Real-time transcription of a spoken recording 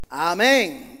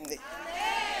Amen.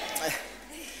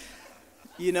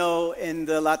 You know, in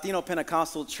the Latino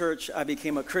Pentecostal church, I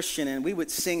became a Christian, and we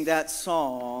would sing that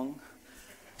song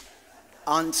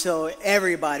until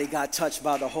everybody got touched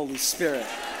by the Holy Spirit.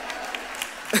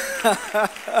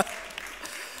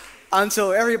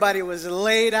 Until everybody was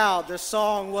laid out, the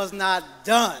song was not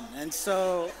done. And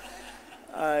so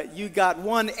you got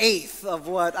 1/8 of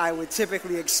what I would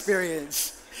typically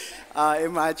experience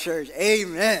in my church.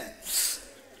 Amen.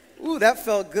 Ooh, that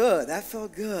felt good. That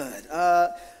felt good.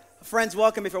 Friends,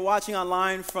 welcome. If you're watching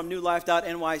online from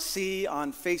newlife.nyc,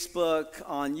 on Facebook,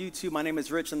 on YouTube, my name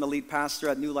is Rich. I'm the lead pastor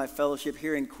at New Life Fellowship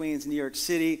here in Queens, New York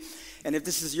City. And if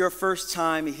this is your first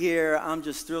time here, I'm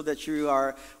just thrilled that you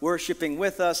are worshiping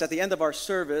with us. At the end of our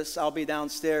service, I'll be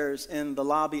downstairs in the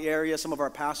lobby area. Some of our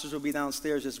pastors will be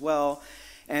downstairs as well.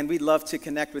 And we'd love to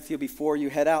connect with you before you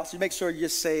head out. So make sure you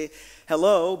just say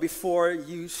hello before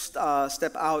you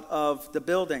step out of the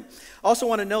building. I also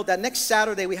want to note that next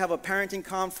Saturday we have a parenting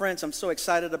conference. I'm so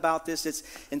excited about this. It's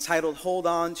entitled Hold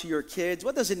On to Your Kids.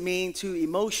 What does it mean to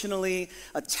emotionally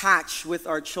attach with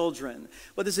our children?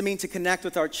 What does it mean to connect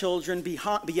with our children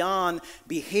beyond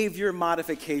behavior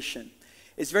modification?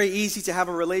 It's very easy to have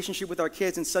a relationship with our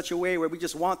kids in such a way where we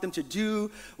just want them to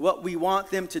do what we want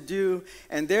them to do,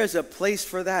 and there's a place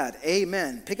for that.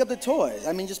 Amen. Pick up the toys.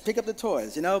 Just pick up the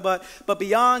toys, you know, but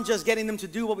beyond just getting them to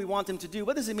do what we want them to do,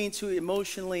 what does it mean to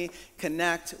emotionally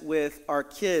connect with our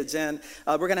kids? And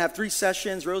we're going to have 3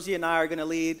 sessions. Rosie and I are going to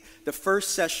lead the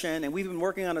first session, and we've been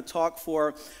working on a talk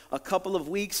for a couple of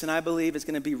weeks, and I believe it's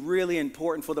going to be really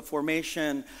important for the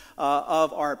formation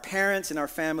of our parents and our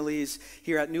families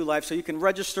here at New Life. So you can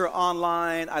register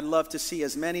online. I'd love to see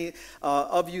as many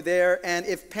of you there. And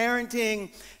if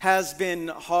parenting has been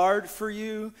hard for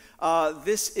you,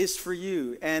 this is for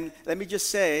you. And let me just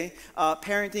say,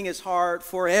 parenting is hard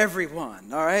for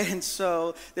everyone, all right? And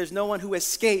so there's no one who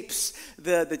escapes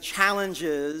the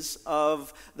challenges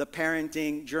of the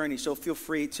parenting journey. So feel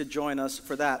free to join us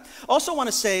for that. Also want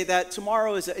to say that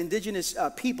tomorrow is Indigenous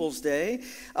Peoples Day.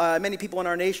 Many people in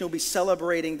our nation will be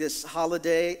celebrating this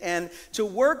holiday. And to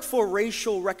work for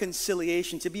racial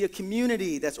reconciliation, to be a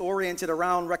community that's oriented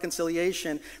around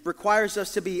reconciliation, requires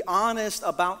us to be honest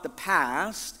about the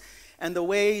past and the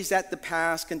ways that the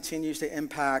past continues to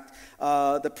impact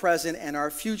the present and our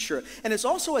future. And it's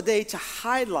also a day to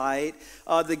highlight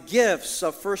the gifts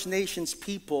of First Nations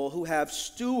people who have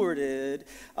stewarded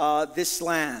this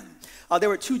land. There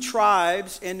were 2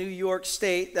 tribes in New York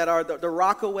State that are the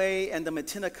Rockaway and the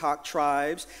Matinecock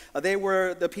tribes. They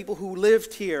were the people who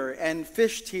lived here and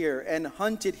fished here and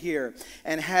hunted here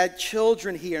and had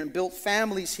children here and built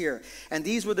families here. And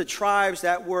these were the tribes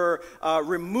that were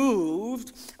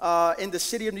removed in the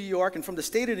city of New York and from the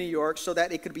state of New York so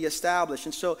that it could be established.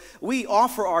 And so we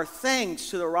offer our thanks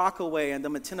to the Rockaway and the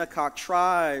Matinecock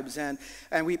tribes, and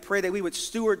we pray that we would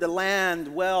steward the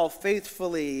land well,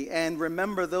 faithfully, and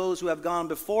remember those who have gone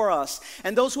before us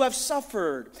and those who have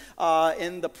suffered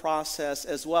in the process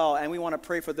as well. And we want to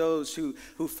pray for those who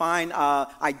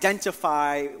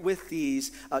identify with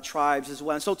these tribes as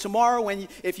well. And so tomorrow,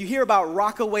 if you hear about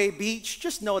Rockaway Beach,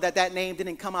 just know that name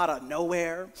didn't come out of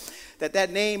nowhere,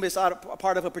 that name is a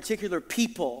part of a particular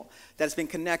people that's been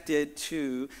connected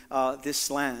to this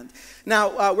land.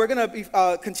 Now, we're going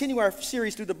to continue our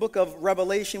series through the book of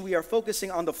Revelation. We are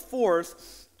focusing on the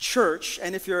 4th church.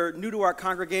 And if you're new to our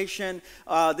congregation,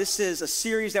 this is a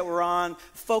series that we're on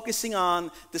focusing on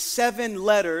the 7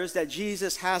 letters that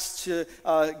Jesus has to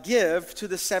give to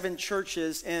the 7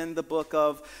 churches in the book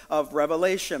of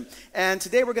Revelation. And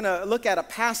today we're going to look at a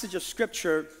passage of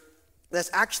scripture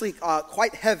that's actually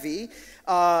quite heavy,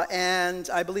 and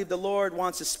I believe the Lord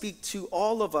wants to speak to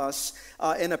all of us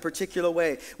in a particular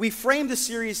way. We framed the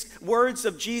series words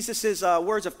of Jesus'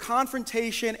 words of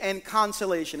confrontation and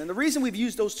consolation. And the reason we've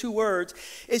used those 2 words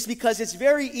is because it's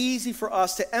very easy for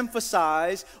us to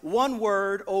emphasize one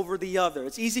word over the other.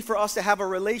 It's easy for us to have a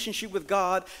relationship with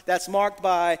God that's marked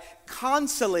by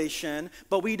consolation,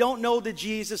 but we don't know the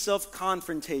Jesus of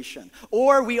confrontation.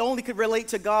 Or we only could relate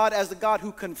to God as the God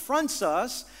who confronts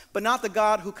us, but not the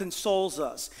God who consoles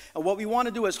us. And what we want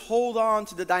to do is hold on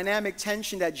to the dynamic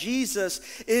tension that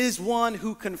Jesus is one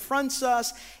who confronts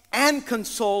us and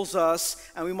consoles us,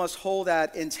 and we must hold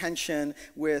that in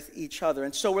with each other.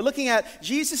 And so we're looking at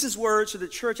Jesus' words to the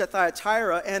church at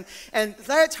Thyatira, and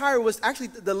Thyatira was actually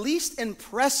the least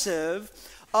impressive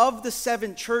of the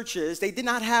 7 churches. They did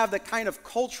not have the kind of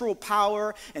cultural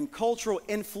power and cultural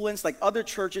influence like other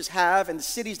churches have in the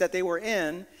cities that they were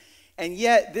in. And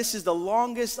yet, this is the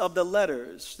longest of the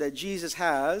letters that Jesus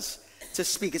has to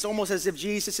speak. It's almost as if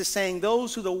Jesus is saying,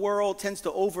 those who the world tends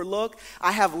to overlook,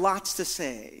 I have lots to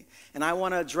say, and I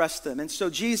want to address them. And so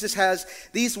Jesus has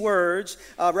these words,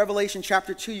 Revelation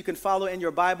chapter 2, you can follow in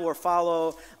your Bible or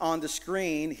follow on the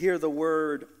screen. Hear the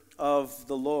word of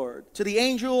the Lord. To the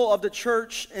angel of the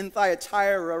church in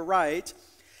Thyatira write,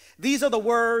 these are the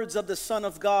words of the Son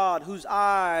of God, whose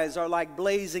eyes are like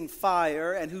blazing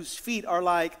fire and whose feet are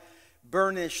like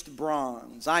burnished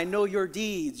bronze. I know your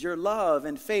deeds, your love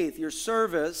and faith, your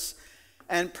service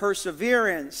and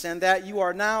perseverance, and that you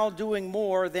are now doing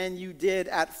more than you did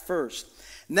at first.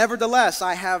 Nevertheless,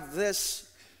 I have this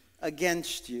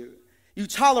against you. You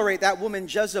tolerate that woman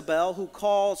Jezebel, who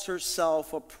calls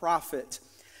herself a prophet.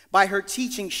 By her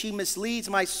teaching, she misleads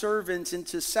my servants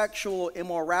into sexual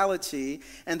immorality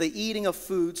and the eating of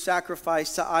food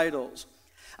sacrificed to idols.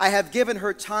 I have given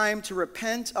her time to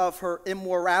repent of her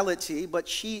immorality, but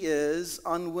she is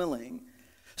unwilling.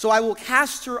 So I will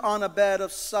cast her on a bed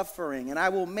of suffering, and I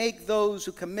will make those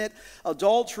who commit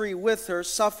adultery with her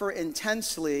suffer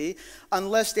intensely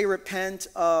unless they repent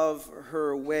of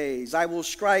her ways. I will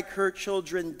strike her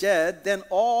children dead. Then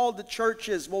all the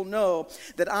churches will know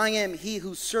that I am he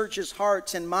who searches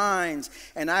hearts and minds,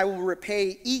 and I will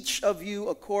repay each of you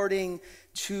according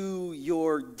to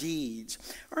your deeds.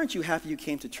 Aren't you happy you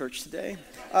came to church today?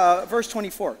 Verse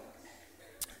 24.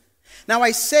 Now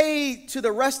I say to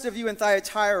the rest of you in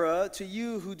Thyatira, to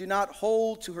you who do not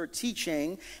hold to her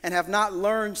teaching and have not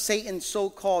learned Satan's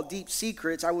so-called deep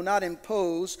secrets, I will not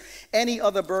impose any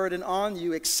other burden on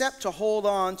you except to hold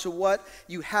on to what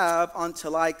you have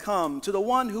until I come. To the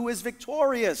one who is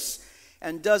victorious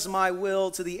and does my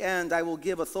will to the end, I will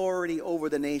give authority over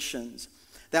the nations.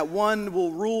 That one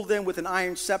will rule them with an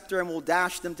iron scepter and will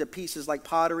dash them to pieces like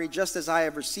pottery, just as I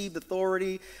have received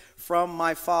authority from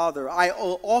my Father. I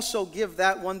will also give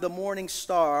that one the morning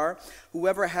star.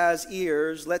 Whoever has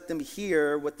ears, let them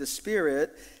hear what the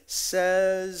Spirit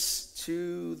says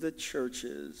to the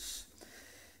churches.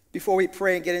 Before we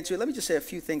pray and get into it, let me just say a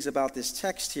few things about this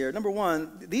text here. Number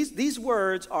one, these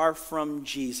words are from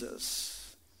Jesus.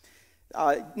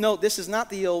 No, this is not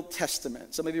the Old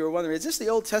Testament. Some of you are wondering, is this the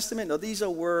Old Testament? No, these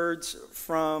are words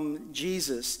from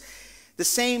Jesus. The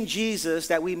same Jesus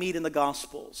that we meet in the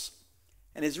Gospels.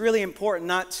 And it's really important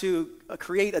not to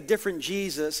create a different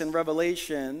Jesus in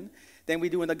Revelation than we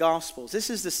do in the Gospels. This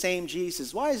is the same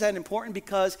Jesus. Why is that important?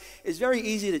 Because it's very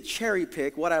easy to cherry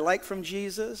pick what I like from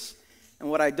Jesus and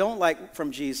what I don't like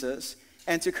from Jesus,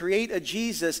 and to create a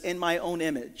Jesus in my own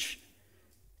image,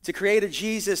 to create a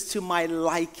Jesus to my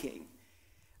liking.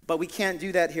 But we can't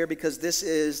do that here because this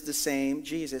is the same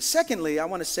Jesus. Secondly, I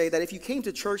want to say that if you came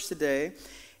to church today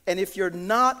and if you're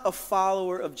not a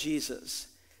follower of Jesus,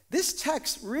 this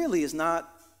text really is not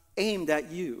aimed at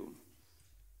you.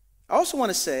 I also want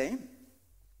to say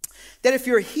that if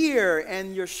you're here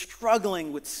and you're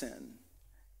struggling with sin,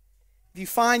 if you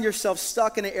find yourself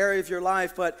stuck in an area of your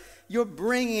life, but you're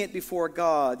bringing it before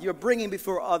God, you're bringing it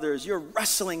before others, you're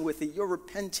wrestling with it, you're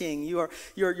repenting, you're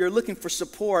looking for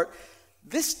support,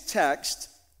 this text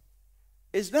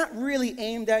is not really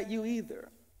aimed at you either.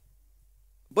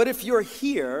 But if you're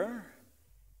here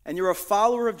and you're a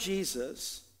follower of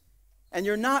Jesus and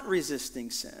you're not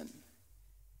resisting sin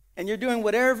and you're doing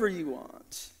whatever you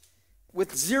want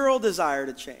with zero desire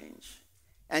to change,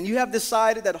 and you have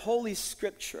decided that Holy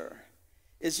Scripture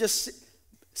is just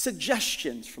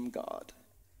suggestions from God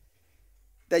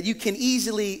that you can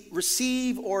easily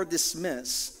receive or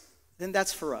dismiss, then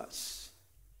that's for us.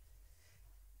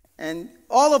 And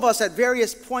all of us at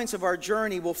various points of our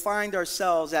journey will find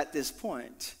ourselves at this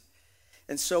point.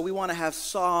 And so we want to have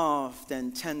soft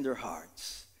and tender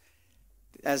hearts.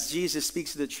 As Jesus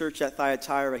speaks to the church at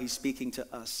Thyatira, he's speaking to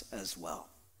us as well.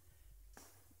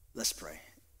 Let's pray.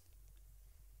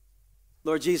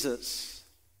 Lord Jesus,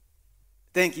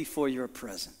 thank you for your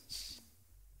presence.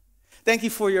 Thank you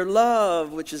for your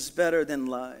love, which is better than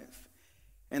life.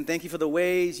 And thank you for the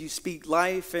ways you speak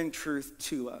life and truth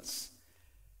to us.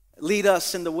 Lead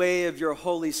us in the way of your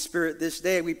Holy Spirit this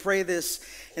day. We pray this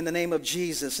in the name of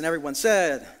Jesus. And everyone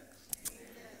said,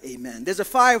 Amen. There's a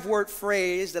 5-word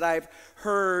phrase that I've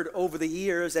heard over the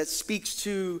years that speaks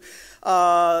to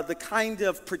the kind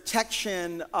of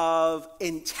protection of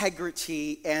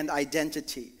integrity and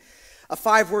identity. A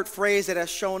 5-word phrase that has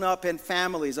shown up in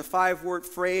families, a 5-word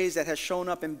phrase that has shown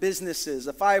up in businesses,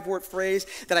 a 5-word phrase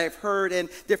that I've heard in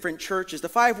different churches. The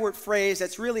 5-word phrase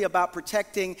that's really about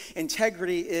protecting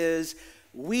integrity is,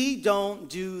 we don't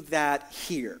do that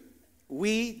here.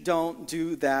 We don't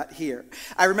do that here.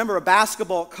 I remember a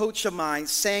basketball coach of mine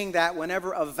saying that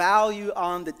whenever a value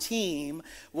on the team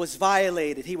was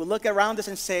violated, he would look around us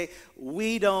and say,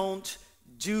 we don't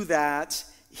do that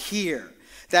here.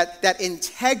 That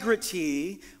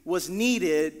integrity was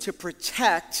needed to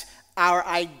protect our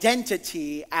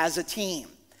identity as a team.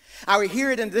 I would hear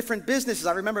it in different businesses.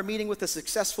 I remember meeting with a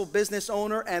successful business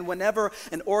owner, and whenever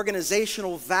an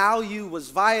organizational value was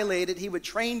violated, he would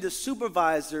train the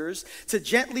supervisors to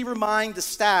gently remind the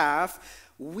staff,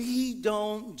 we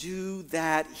don't do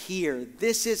that here.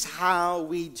 This is how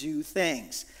we do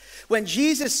things. When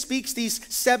Jesus speaks these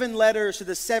 7 letters to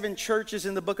the 7 churches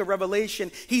in the book of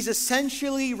Revelation, he's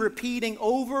essentially repeating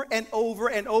over and over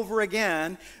and over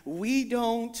again, we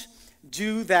don't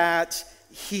do that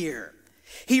here.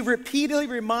 He repeatedly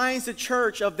reminds the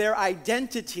church of their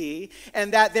identity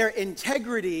and that their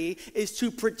integrity is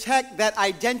to protect that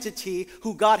identity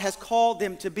who God has called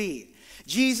them to be.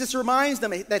 Jesus reminds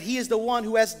them that he is the one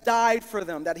who has died for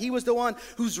them, that he was the one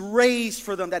who's raised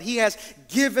for them, that he has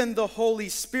given the Holy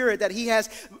Spirit, that he has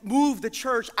moved the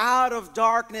church out of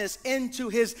darkness into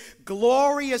his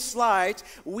glorious light.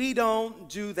 We don't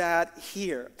do that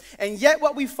here. And yet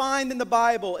what we find in the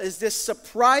Bible is this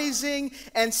surprising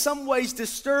and some ways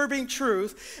disturbing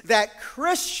truth that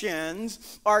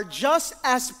Christians are just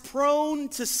as prone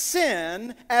to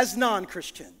sin as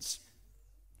non-Christians.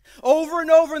 Over and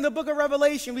over in the book of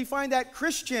Revelation, we find that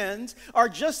Christians are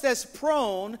just as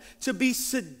prone to be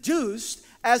seduced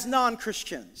as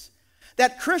non-Christians.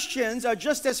 That Christians are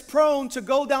just as prone to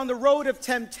go down the road of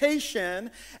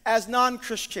temptation as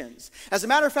non-Christians. As a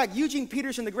matter of fact, Eugene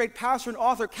Peterson, the great pastor and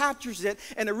author, captures it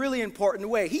in a really important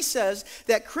way. He says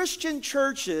that Christian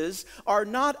churches are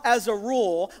not, as a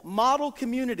rule, model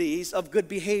communities of good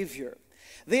behavior.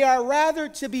 They are rather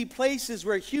to be places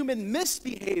where human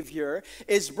misbehavior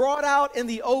is brought out in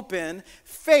the open,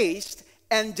 faced,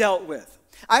 and dealt with.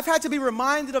 I've had to be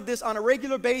reminded of this on a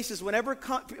regular basis whenever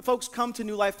folks come to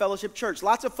New Life Fellowship Church.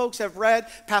 Lots of folks have read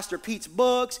Pastor Pete's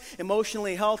books,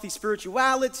 Emotionally Healthy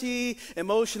Spirituality,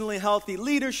 Emotionally Healthy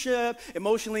Leadership,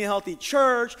 Emotionally Healthy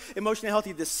Church, Emotionally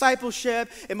Healthy Discipleship,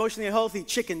 Emotionally Healthy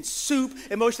Chicken Soup,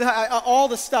 all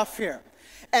the stuff here.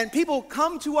 And people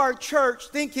come to our church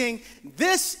thinking,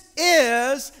 this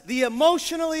is the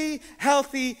emotionally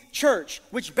healthy church,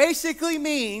 which basically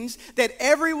means that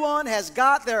everyone has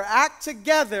got their act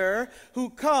together who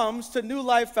comes to New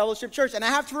Life Fellowship Church. And I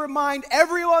have to remind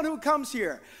everyone who comes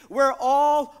here, we're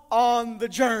all on the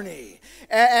journey.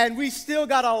 And we still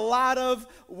got a lot of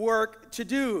work to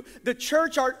do. The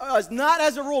church is not,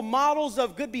 as a rule, models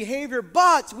of good behavior,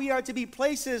 but we are to be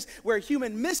places where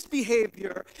human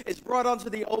misbehavior is brought onto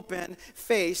the open,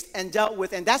 faced, and dealt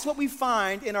with. And that's what we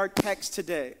find in our text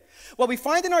today. What we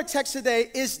find in our text today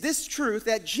is this truth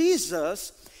that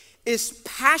Jesus is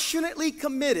passionately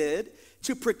committed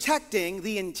to protecting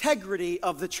the integrity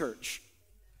of the church.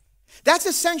 That's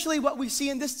essentially what we see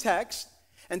in this text.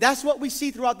 And that's what we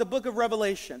see throughout the book of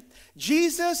Revelation.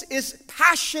 Jesus is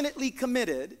passionately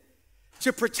committed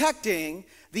to protecting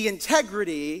the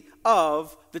integrity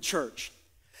of the church.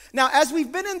 Now, as we've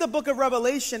been in the book of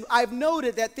Revelation, I've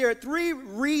noted that there are 3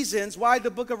 reasons why the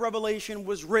book of Revelation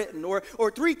was written, or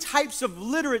 3 types of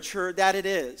literature that it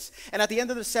is. And at the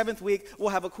end of the 7th week, we'll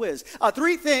have a quiz.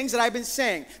 3 things that I've been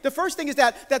saying. The first thing is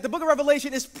that the book of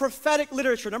Revelation is prophetic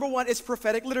literature. Number 1, it's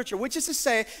prophetic literature, which is to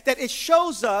say that it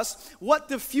shows us what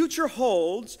the future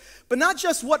holds, but not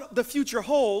just what the future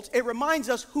holds, it reminds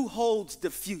us who holds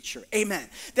the future. Amen.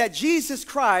 That Jesus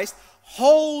Christ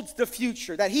holds the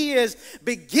future, that he is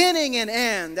beginning and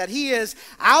end, that he is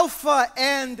Alpha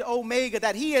and Omega,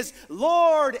 that he is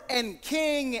Lord and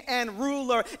King and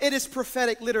ruler. It is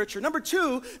prophetic literature. Number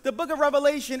 2, the book of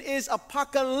Revelation is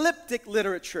apocalyptic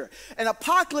literature. And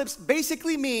apocalypse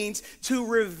basically means to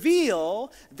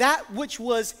reveal that which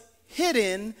was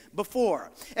hidden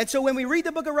before. And so when we read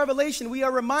the book of Revelation, we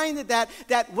are reminded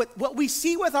that what we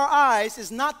see with our eyes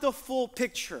is not the full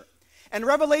picture. And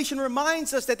Revelation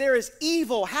reminds us that there is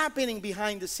evil happening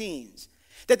behind the scenes,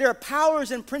 that there are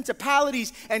powers and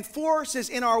principalities and forces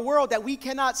in our world that we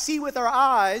cannot see with our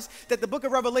eyes, that the book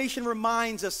of Revelation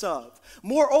reminds us of.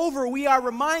 Moreover, we are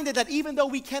reminded that even though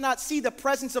we cannot see the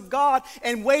presence of God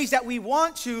in ways that we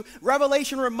want to,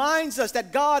 Revelation reminds us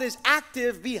that God is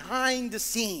active behind the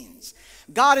scenes.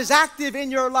 God is active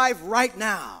in your life right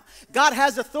now. God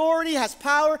has authority, has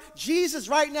power. Jesus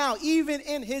right now, even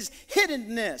in his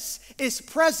hiddenness, is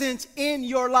present in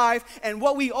your life. And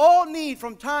what we all need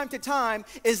from time to time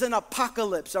is an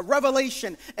apocalypse, a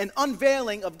revelation, an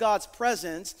unveiling of God's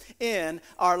presence in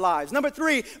our lives. Number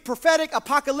 3, prophetic,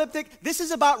 apocalyptic. This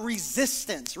is about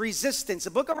resistance. Resistance.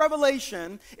 The book of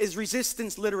Revelation is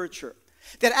resistance literature.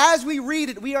 That as we read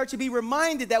it, we are to be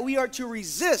reminded that we are to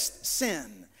resist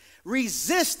sin.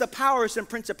 Resist the powers and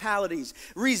principalities.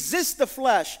 Resist the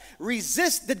flesh.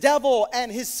 Resist the devil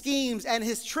and his schemes and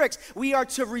his tricks. We are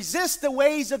to resist the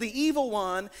ways of the evil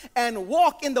one and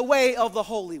walk in the way of the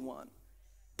Holy One.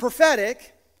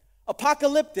 Prophetic,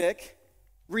 apocalyptic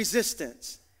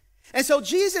resistance. And so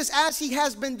Jesus, as he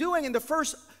has been doing in the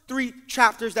first 3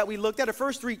 chapters that we looked at, the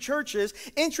first 3 churches,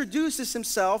 introduces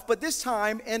himself, but this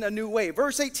time in a new way.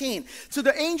 Verse 18, to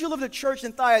the angel of the church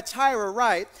in Thyatira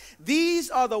write, these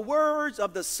are the words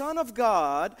of the Son of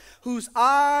God, whose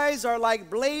eyes are like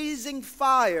blazing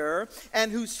fire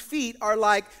and whose feet are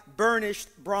like burnished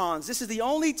bronze. This is the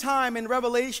only time in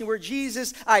Revelation where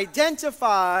Jesus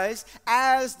identifies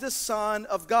as the Son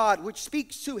of God, which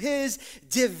speaks to his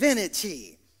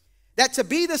divinity. That to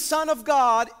be the Son of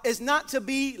God is not to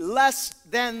be less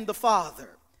than the Father.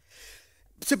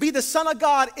 To be the Son of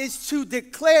God is to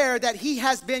declare that he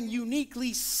has been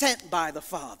uniquely sent by the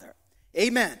Father.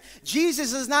 Amen.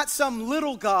 Jesus is not some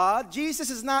little God. Jesus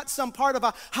is not some part of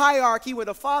a hierarchy where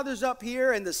the Father's up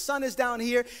here and the Son is down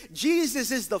here. Jesus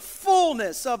is the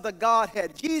fullness of the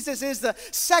Godhead. Jesus is the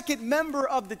second member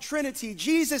of the Trinity.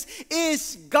 Jesus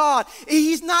is God.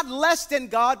 He's not less than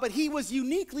God, but he was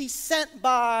uniquely sent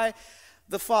by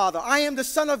the Father. I am the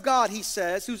Son of God, he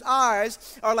says, whose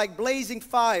eyes are like blazing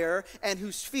fire and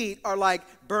whose feet are like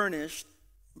burnished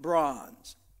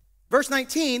bronze. Verse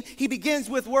 19, he begins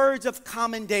with words of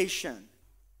commendation,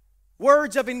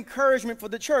 words of encouragement for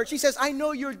the church. He says, I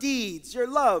know your deeds, your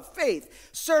love, faith,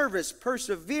 service,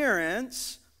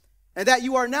 perseverance, and that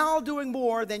you are now doing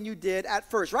more than you did at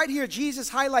first. Right here, Jesus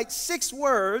highlights 6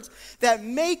 words that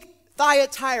make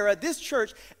Thyatira, this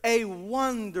church, a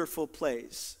wonderful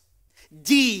place.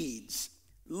 Deeds,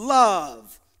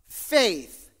 love,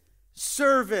 faith,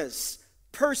 service,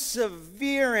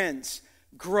 perseverance,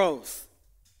 growth.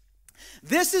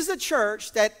 This is a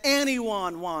church that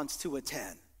anyone wants to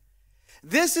attend.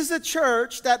 This is a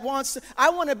church that I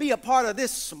want to be a part of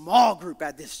this small group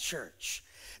at this church.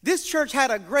 This church had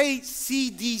a great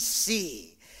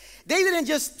CDC. They didn't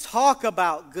just talk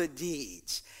about good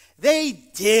deeds. They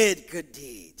did good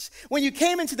deeds. When you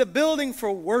came into the building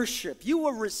for worship, you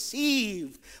were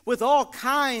received with all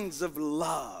kinds of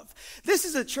love. This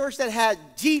is a church that had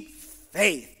deep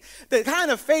faith, the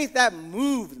kind of faith that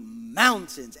moved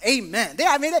mountains. Amen.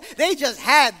 They just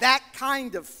had that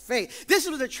kind of faith. This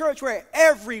was a church where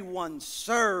everyone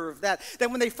served. That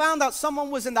when they found out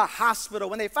someone was in the hospital,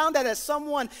 when they found out that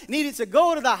someone needed to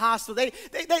go to the hospital,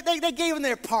 they gave them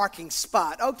their parking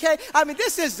spot. Okay?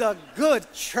 This is a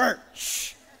good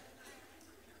church.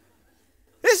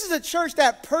 This is a church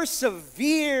that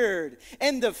persevered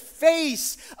in the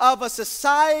face of a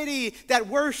society that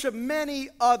worshiped many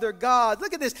other gods.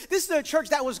 Look at this. This is a church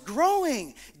that was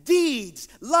growing. Deeds,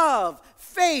 love,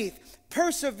 faith,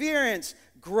 perseverance,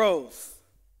 growth.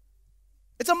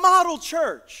 It's a model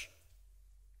church.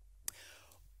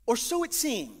 Or so it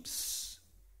seems.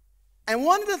 And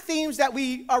one of the themes that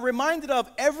we are reminded of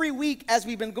every week as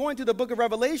we've been going through the book of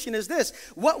Revelation is this: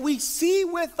 what we see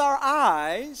with our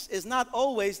eyes is not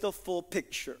always the full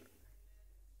picture.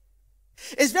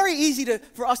 It's very easy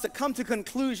for us to come to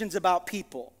conclusions about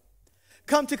people,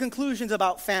 come to conclusions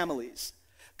about families,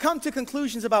 come to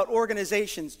conclusions about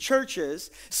organizations,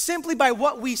 churches, simply by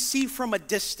what we see from a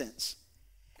distance.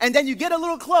 And then you get a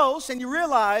little close and you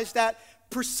realize that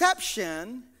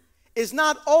perception is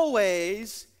not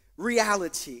always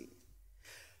reality.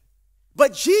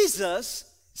 But Jesus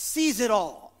sees it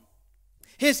all.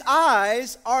 His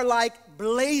eyes are like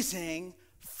blazing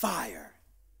fire.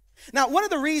 Now, one of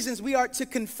the reasons we are to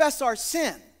confess our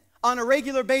sin on a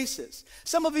regular basis.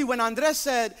 Some of you, when Andres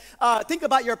said, think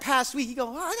about your past week, you go,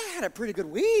 I had a pretty good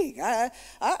week. I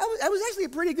was actually a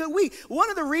pretty good week. One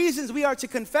of the reasons we are to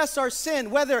confess our sin,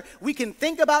 whether we can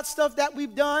think about stuff that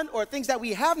we've done or things that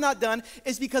we have not done,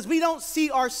 is because we don't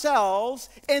see ourselves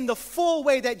in the full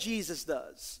way that Jesus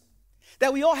does.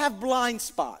 That we all have blind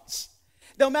spots.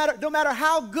 No matter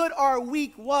how good our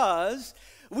week was,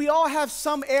 we all have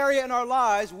some area in our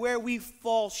lives where we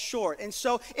fall short. And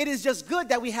so it is just good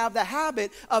that we have the habit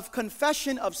of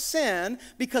confession of sin,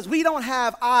 because we don't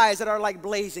have eyes that are like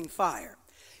blazing fire.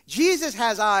 Jesus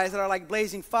has eyes that are like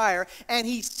blazing fire, and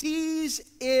he sees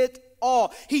it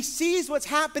all. He sees what's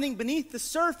happening beneath the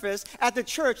surface at the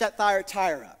church at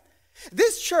Thyatira.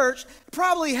 This church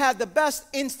probably had the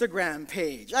best Instagram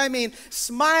page.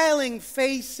 Smiling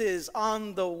faces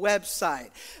on the website,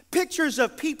 pictures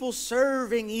of people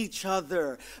serving each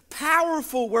other,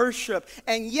 powerful worship,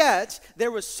 and yet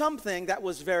there was something that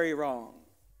was very wrong.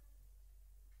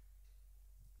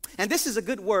 And this is a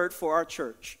good word for our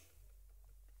church.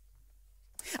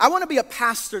 I want to be a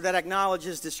pastor that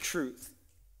acknowledges this truth.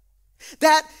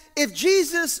 That if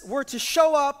Jesus were to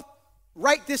show up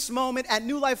right this moment at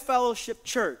New Life Fellowship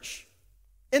Church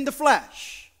in the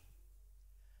flesh,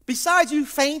 besides you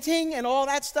fainting and all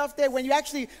that stuff there, when you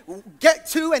actually get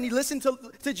to and you listen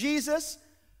to Jesus,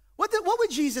 what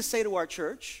would Jesus say to our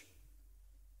church?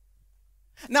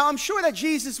 Now, I'm sure that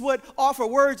Jesus would offer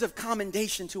words of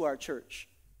commendation to our church.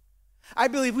 I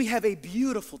believe we have a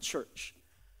beautiful church.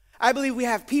 I believe we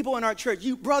have people in our church,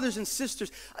 you brothers and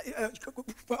sisters,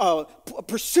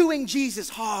 pursuing Jesus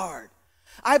hard.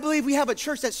 I believe we have a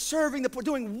church that's serving the poor,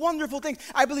 doing wonderful things.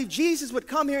 I believe Jesus would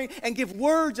come here and give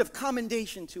words of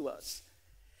commendation to us.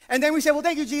 And then we say, well,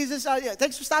 thank you, Jesus.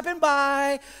 Thanks for stopping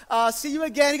by. See you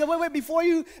again. He goes, wait,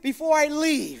 before I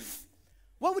leave.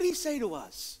 What would he say to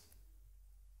us?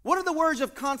 What are the words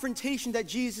of confrontation that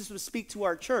Jesus would speak to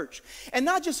our church? And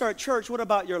not just our church, what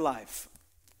about your life?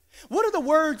 What are the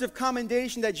words of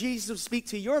commendation that Jesus would speak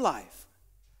to your life?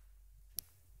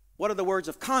 What are the words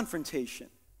of confrontation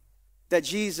that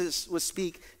Jesus would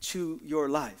speak to your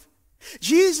life?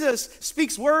 Jesus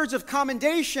speaks words of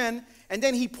commendation, and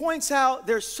then he points out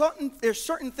there's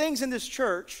certain things in this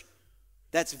church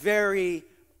that's very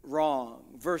wrong.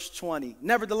 Verse 20,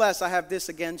 nevertheless, I have this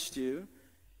against you.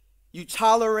 You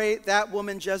tolerate that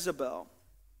woman Jezebel,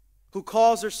 who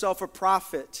calls herself a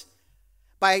prophet.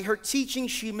 By her teaching,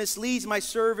 she misleads my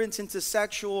servants into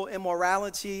sexual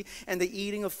immorality and the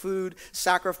eating of food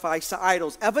sacrificed to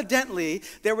idols. Evidently,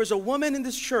 there was a woman in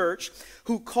this church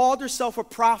who called herself a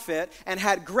prophet and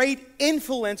had great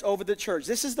influence over the church.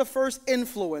 This is the first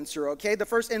influencer, okay? The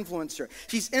first influencer.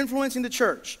 She's influencing the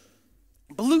church.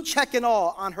 Blue check and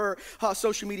all on her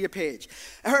social media page.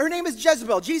 Her name is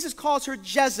Jezebel. Jesus calls her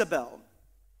Jezebel.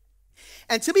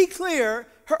 And to be clear,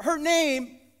 her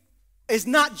name is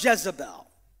not Jezebel.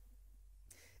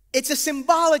 It's a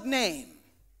symbolic name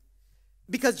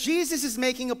because Jesus is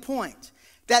making a point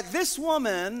that this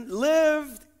woman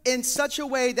lived in such a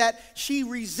way that she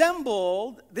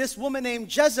resembled this woman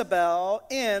named Jezebel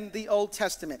in the Old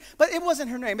Testament. But it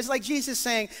wasn't her name. It's like Jesus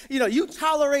saying, you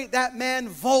tolerate that man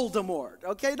Voldemort,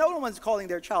 okay? No one's calling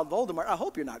their child Voldemort. I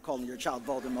hope you're not calling your child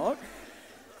Voldemort.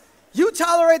 You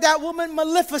tolerate that woman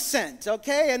Maleficent,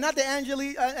 okay? And not the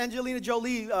Angelina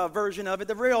Jolie version of it,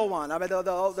 the real one. I mean,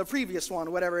 the previous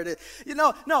one, whatever it is.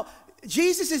 No.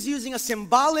 Jesus is using a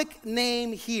symbolic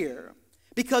name here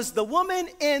because the woman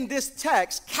in this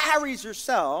text carries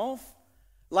herself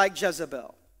like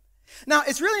Jezebel. Now,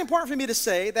 it's really important for me to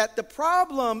say that the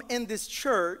problem in this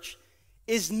church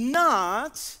is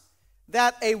not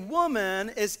that a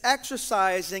woman is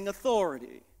exercising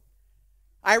authority.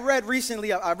 I read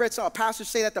a pastor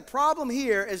say that the problem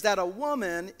here is that a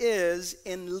woman is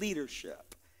in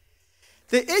leadership.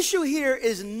 The issue here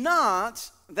is not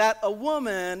that a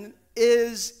woman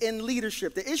is in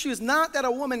leadership. The issue is not that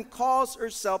a woman calls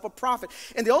herself a prophet.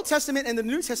 In the Old Testament and the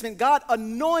New Testament, God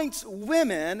anoints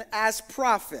women as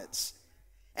prophets.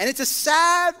 And it's a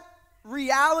sad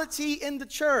reality in the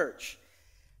church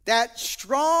that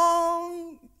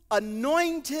strong,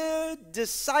 anointed,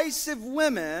 decisive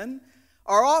women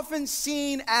are often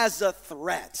seen as a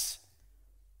threat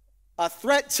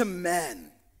to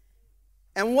men.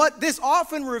 And what this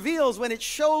often reveals when it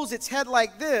shows its head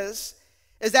like this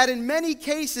is that in many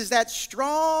cases that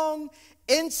strong,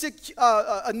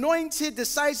 anointed,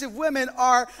 decisive women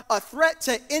are a threat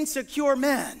to insecure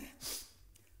men.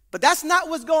 But that's not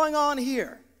what's going on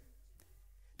here.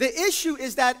 The issue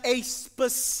is that a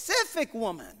specific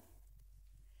woman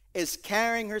is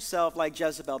carrying herself like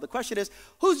Jezebel. The question is,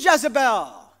 who's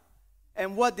Jezebel?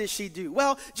 And what did she do?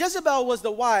 Well, Jezebel was the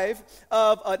wife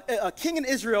of a king in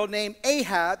Israel named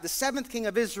Ahab, the seventh king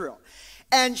of Israel.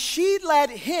 And she led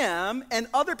him and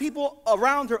other people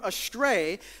around her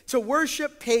astray to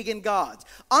worship pagan gods.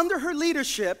 Under her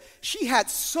leadership, she had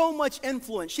so much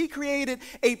influence. She created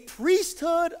a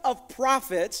priesthood of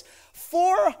prophets,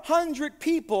 400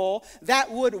 people that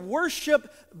would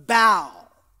worship Baal,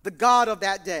 the god of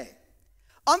that day.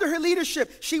 Under her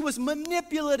leadership, she was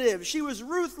manipulative, she was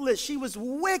ruthless, she was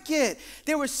wicked.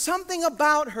 There was something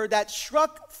about her that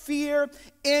struck fear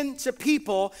into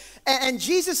people. And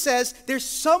Jesus says, there's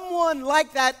someone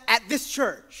like that at this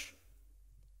church.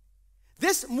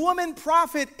 This woman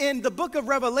prophet in the book of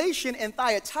Revelation in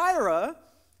Thyatira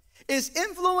is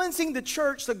influencing the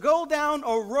church to go down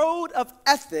a road of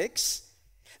ethics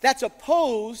that's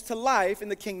opposed to life in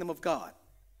the kingdom of God.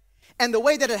 And the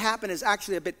way that it happened is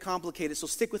actually a bit complicated, so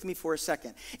stick with me for a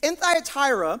second. In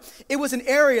Thyatira, it was an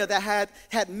area that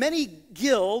had many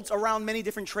guilds around many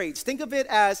different trades. Think of it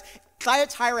as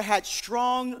Thyatira had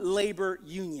strong labor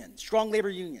unions.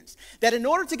 That in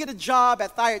order to get a job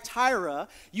at Thyatira,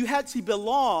 you had to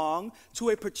belong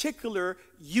to a particular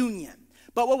union.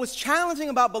 But what was challenging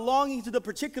about belonging to the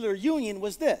particular union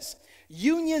was this.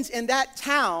 Unions in that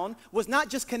town was not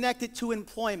just connected to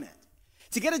employment.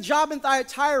 To get a job in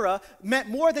Thyatira meant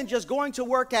more than just going to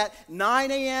work at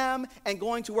 9 a.m. and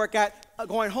going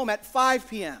home at 5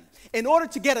 p.m. In order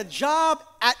to get a job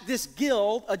at this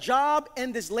guild, a job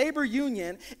in this labor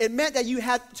union, it meant that you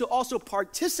had to also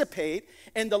participate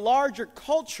in the larger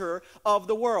culture of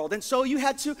the world. And so you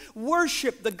had to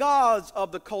worship the gods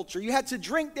of the culture. You had to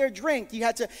drink their drink. You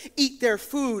had to eat their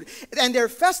food. And their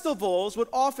festivals would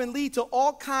often lead to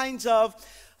all kinds of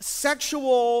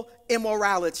sexual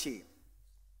immorality.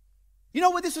 You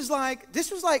know what this was like?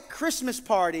 This was like Christmas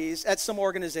parties at some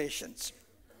organizations.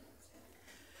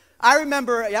 I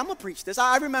remember, I'm going to preach this.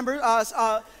 I remember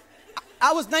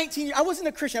I was 19, I wasn't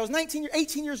a Christian. I was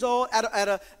 18 years old at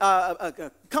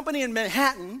a company in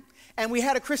Manhattan, and we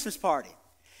had a Christmas party.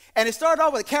 And it started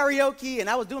off with karaoke, and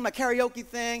I was doing my karaoke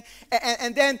thing,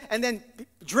 and then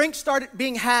drinks started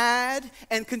being had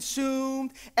and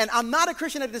consumed, and I'm not a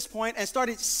Christian at this point, and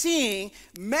started seeing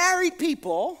married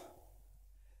people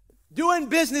doing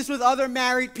business with other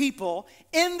married people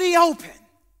in the open.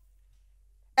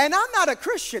 And I'm not a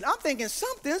Christian. I'm thinking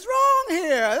something's wrong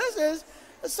here. This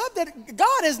is something,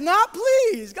 God is not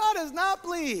pleased. God is not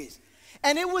pleased.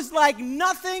 And it was like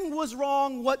nothing was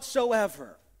wrong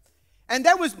whatsoever. And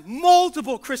there was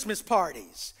multiple Christmas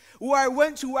parties where I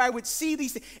went to where I would see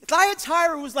these things.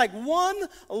 Thyatira was like one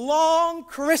long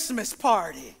Christmas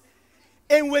party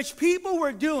in which people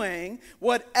were doing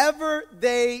whatever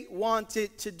they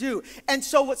wanted to do. And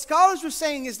so what scholars were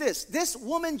saying is this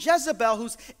woman Jezebel,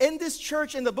 who's in this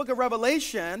church in the book of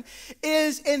Revelation,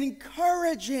 is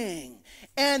encouraging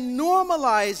and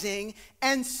normalizing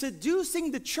and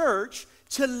seducing the church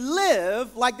to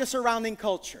live like the surrounding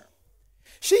culture.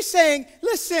 She's saying,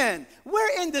 listen,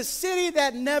 we're in the city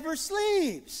that never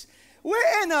sleeps.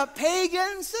 We're in a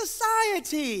pagan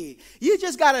society. You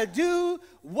just got to do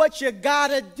what you got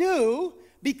to do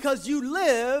because you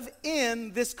live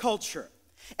in this culture.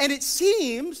 And it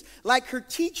seems like her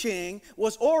teaching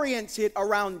was oriented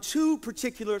around two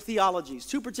particular theologies.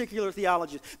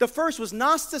 The first was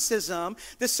Gnosticism.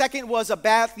 The second was a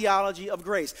bad theology of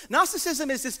grace. Gnosticism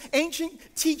is this ancient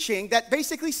teaching that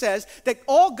basically says that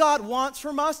all God wants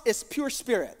from us is pure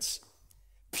spirits,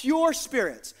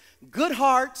 good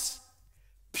hearts,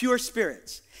 pure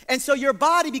spirits. And so your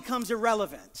body becomes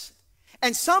irrelevant.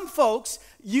 And some folks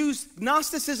use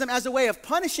Gnosticism as a way of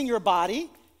punishing your body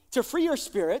to free your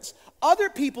spirits. Other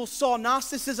people saw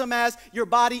Gnosticism as your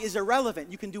body is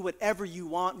irrelevant. You can do whatever you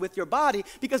want with your body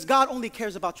because God only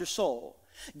cares about your soul.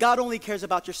 God only cares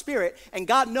about your spirit. And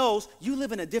God knows you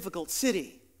live in a difficult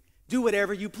city. Do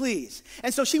whatever you please.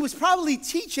 And so she was probably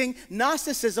teaching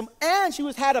Gnosticism, and she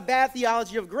had a bad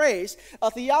theology of grace,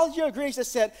 a theology of grace that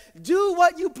said, do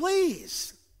what you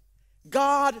please.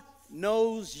 God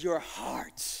knows your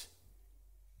heart.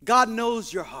 God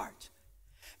knows your heart.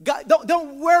 God,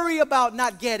 don't worry about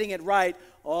not getting it right.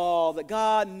 Oh, that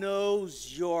God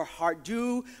knows your heart.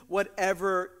 Do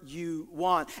whatever you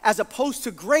want. As opposed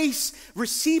to grace,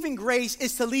 receiving grace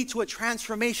is to lead to a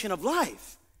transformation of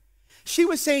life. She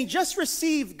was saying, just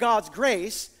receive God's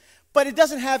grace, but it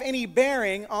doesn't have any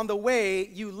bearing on the way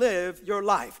you live your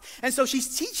life. And so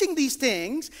she's teaching these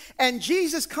things, and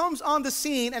Jesus comes on the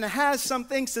scene and has some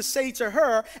things to say to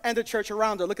her and the church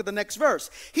around her. Look at the next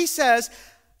verse. He says,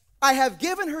 I have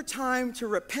given her time to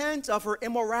repent of her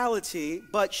immorality,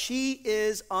 but she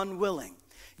is unwilling.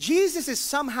 Jesus is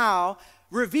somehow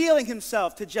revealing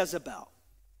himself to Jezebel.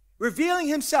 Revealing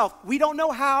himself. We don't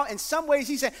know how. In some ways,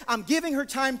 he's saying, I'm giving her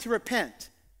time to repent.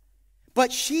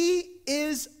 But she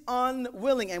is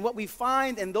unwilling. And what we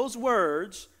find in those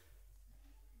words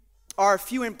are a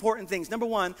few important things. Number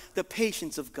one, the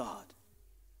patience of God.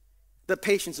 The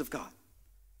patience of God.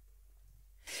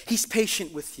 He's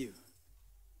patient with you.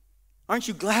 Aren't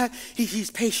you glad?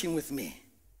 He's patient with me.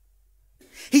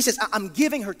 He says, I'm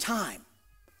giving her time.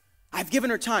 I've given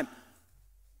her time.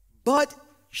 But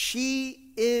she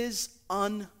is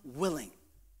unwilling.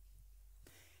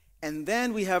 And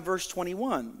then we have verse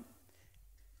 21.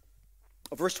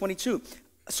 Verse 22.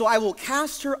 So I will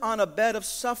cast her on a bed of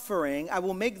suffering. I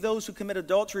will make those who commit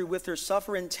adultery with her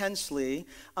suffer intensely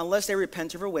unless they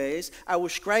repent of her ways. I will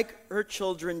strike her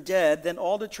children dead. Then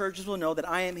all the churches will know that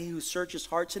I am he who searches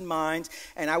hearts and minds,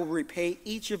 and I will repay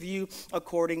each of you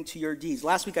according to your deeds.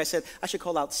 Last week I said I should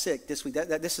call out sick. This week,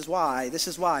 this is why. This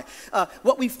is why.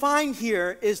 What we find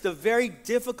here is the very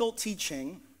difficult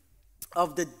teaching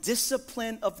of the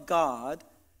discipline of God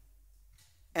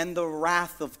and the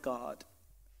wrath of God.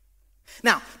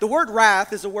 Now, the word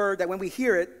wrath is a word that when we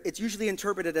hear it, it's usually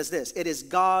interpreted as this. It is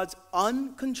God's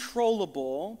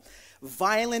uncontrollable,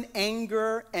 violent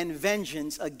anger and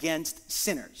vengeance against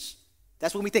sinners.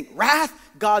 That's what we think. Wrath,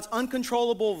 God's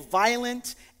uncontrollable,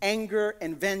 violent anger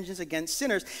and vengeance against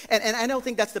sinners. And I don't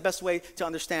think that's the best way to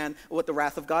understand what the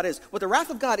wrath of God is. What the wrath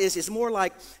of God is more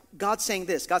like God saying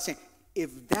this. God saying,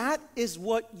 if that is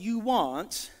what you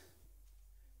want,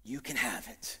 you can have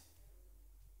it.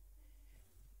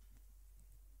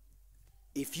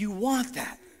 If you want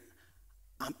that,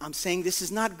 I'm saying this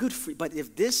is not good for you, but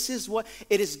if this is what,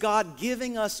 it is God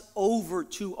giving us over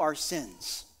to our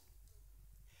sins.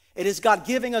 It is God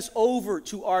giving us over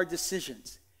to our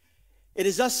decisions. It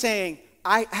is us saying,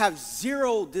 I have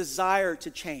zero desire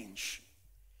to change,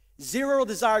 zero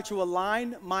desire to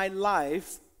align my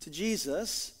life to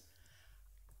Jesus.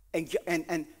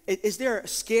 And is there a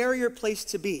scarier place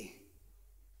to be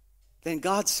than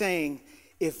God saying,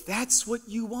 if that's what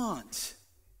you want,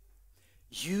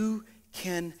 you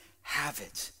can have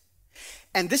it.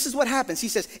 And this is what happens. He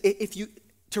says,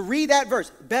 to read that verse,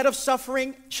 bed of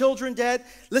suffering, children dead,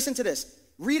 listen to this.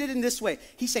 Read it in this way.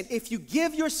 He's saying, if you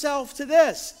give yourself to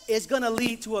this, it's going to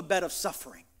lead to a bed of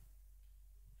suffering.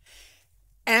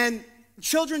 And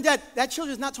children dead, that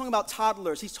children is not talking about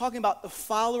toddlers. He's talking about the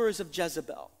followers of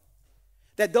Jezebel.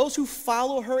 That those who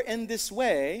follow her in this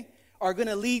way are going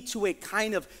to lead to a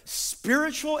kind of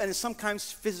spiritual and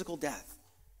sometimes physical death.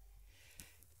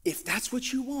 If that's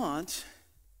what you want,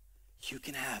 you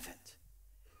can have it.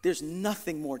 There's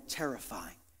nothing more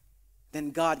terrifying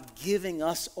than God giving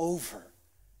us over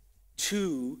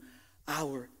to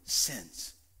our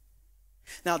sins.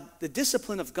 Now, the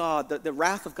discipline of God, the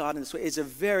wrath of God in this way is a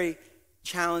very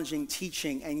challenging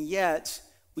teaching, and yet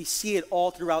we see it all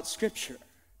throughout Scripture.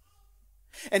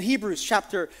 In Hebrews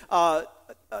chapter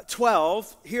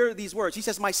 12, hear these words. He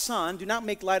says, my son, do not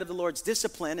make light of the Lord's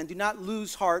discipline and do not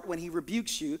lose heart when he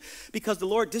rebukes you, because the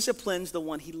Lord disciplines the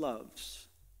one he loves.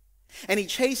 And he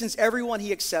chastens everyone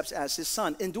he accepts as his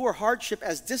son. Endure hardship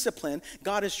as discipline.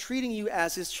 God is treating you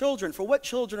as his children. For what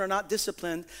children are not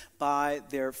disciplined by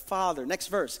their father? Next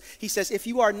verse. He says, if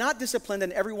you are not disciplined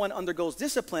and everyone undergoes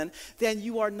discipline, then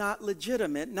you are not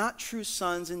legitimate, not true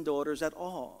sons and daughters at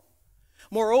all.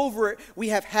 Moreover, we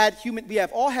have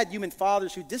all had human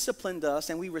fathers who disciplined us,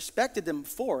 and we respected them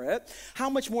for it. How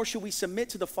much more should we submit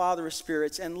to the Father of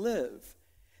spirits and live?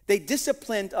 They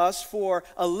disciplined us for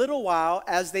a little while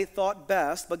as they thought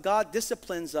best, but God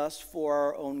disciplines us for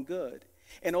our own good,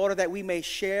 in order that we may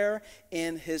share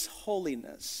in his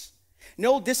holiness.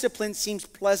 No discipline seems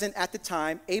pleasant at the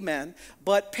time, amen,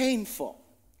 but painful.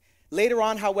 Later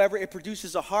on, however, it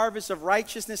produces a harvest of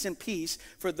righteousness and peace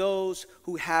for those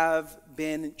who have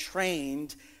been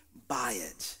trained by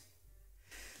it.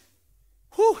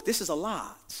 Whew, this is a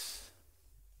lot.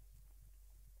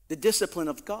 The discipline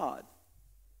of God.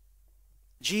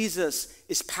 Jesus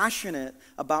is passionate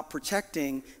about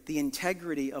protecting the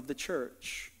integrity of the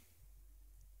church,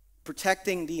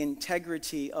 protecting the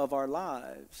integrity of our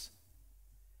lives.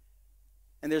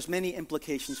 And there's many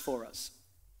implications for us.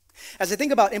 As I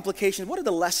think about implications, what are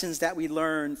the lessons that we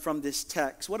learn from this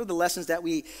text? What are the lessons that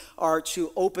we are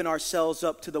to open ourselves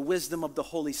up to the wisdom of the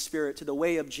Holy Spirit, to the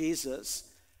way of Jesus?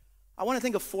 I want to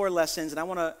think of 4 lessons, and I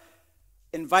want to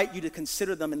invite you to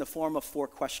consider them in the form of 4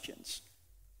 questions.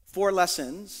 4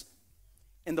 lessons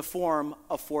in the form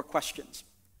of 4 questions.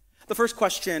 The first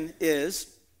question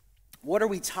is, what are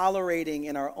we tolerating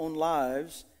in our own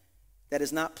lives that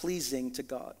is not pleasing to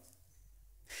God?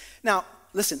 Now,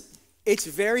 listen. It's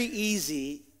very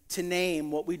easy to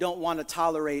name what we don't want to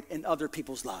tolerate in other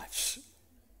people's lives.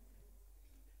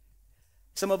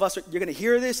 Some of us, you're going to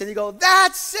hear this and you go,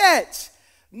 that's it.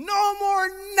 No more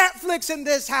Netflix in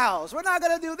this house. We're not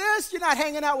going to do this. You're not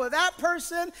hanging out with that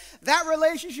person. That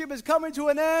relationship is coming to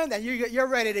an end, and you're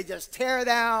ready to just tear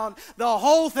down the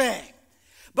whole thing.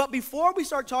 But before we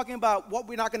start talking about what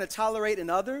we're not going to tolerate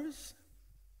in others,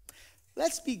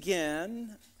 let's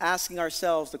begin asking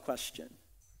ourselves the question.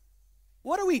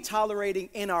 What are we tolerating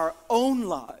in our own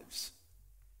lives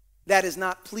that is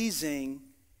not pleasing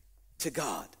to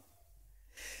God?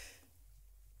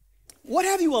 What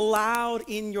have you allowed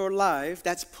in your life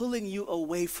that's pulling you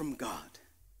away from God?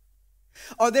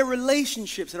 Are there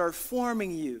relationships that are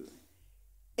forming you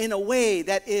in a way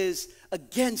that is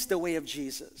against the way of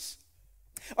Jesus?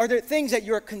 Are there things that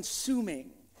you're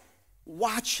consuming,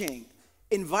 watching,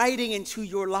 inviting into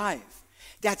your life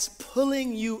that's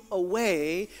pulling you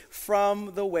away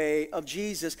from the way of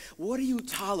Jesus? What are you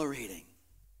tolerating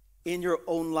in your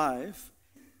own life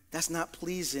that's not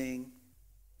pleasing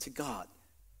to God?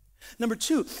 Number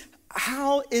two,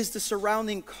 how is the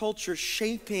surrounding culture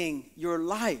shaping your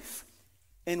life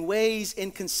in ways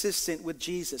inconsistent with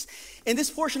Jesus? In this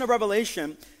portion of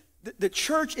Revelation, the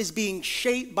church is being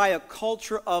shaped by a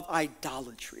culture of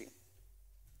idolatry.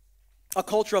 A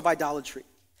culture of idolatry.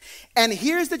 And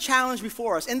here's the challenge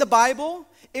before us. In the Bible,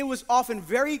 it was often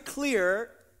very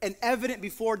clear and evident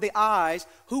before the eyes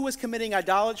who was committing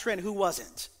idolatry and who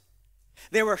wasn't.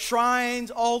 There were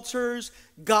shrines, altars,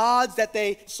 gods that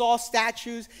they saw,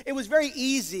 statues. It was very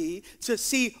easy to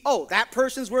see, oh, that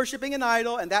person's worshiping an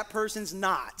idol and that person's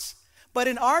not. But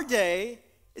in our day,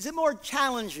 is it more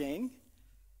challenging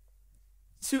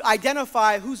to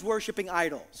identify who's worshiping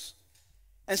idols?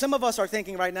 And some of us are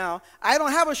thinking right now, I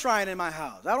don't have a shrine in my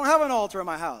house. I don't have an altar in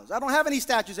my house. I don't have any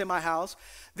statues in my house.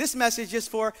 This message is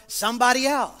for somebody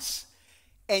else.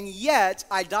 And yet,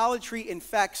 idolatry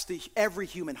infects every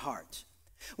human heart.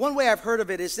 One way I've heard of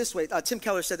it is this way. Tim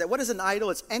Keller said that what is an idol?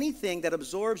 It's anything that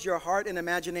absorbs your heart and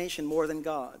imagination more than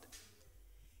God.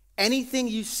 Anything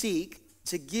you seek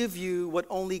to give you what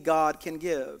only God can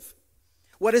give.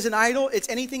 What is an idol? It's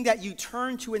anything that you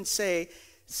turn to and say,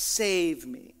 save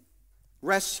me,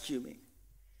 rescue me.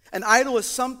 An idol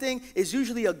is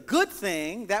usually a good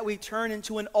thing that we turn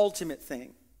into an ultimate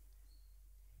thing.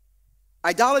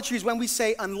 Idolatry is when we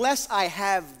say, unless I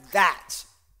have that,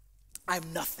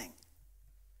 I'm nothing.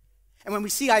 And when we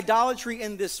see idolatry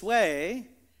in this way,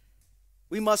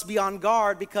 we must be on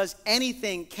guard because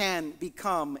anything can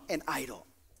become an idol.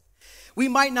 We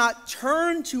might not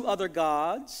turn to other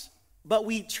gods, but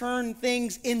we turn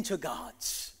things into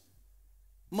gods.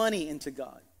 Money into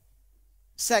God.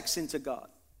 Sex into God.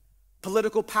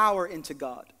 Political power into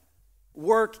God.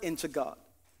 Work into God.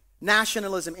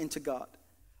 Nationalism into God.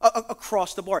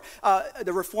 Across the board.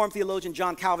 The Reformed theologian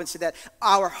John Calvin said that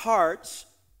our hearts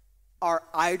are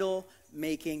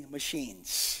idol-making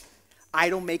machines,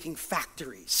 idol-making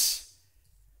factories.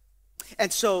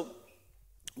 And so,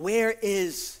 where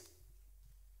is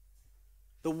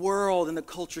the world and the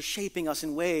culture shaping us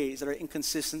in ways that are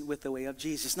inconsistent with the way of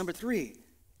Jesus? Number three,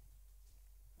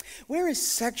 where is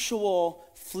sexual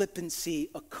flippancy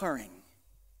occurring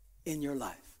in your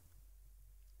life?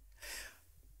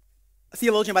 A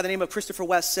theologian by the name of Christopher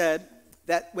West said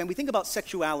that when we think about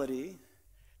sexuality,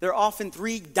 there are often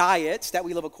three diets that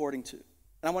we live according to. And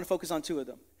I want to focus on two of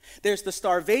them. There's the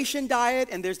starvation diet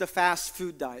and there's the fast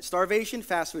food diet. Starvation,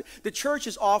 fast food. The church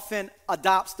often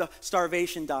adopts the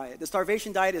starvation diet. The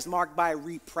starvation diet is marked by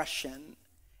repression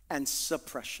and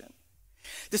suppression.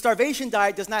 The starvation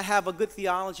diet does not have a good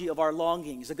theology of our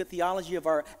longings, a good theology of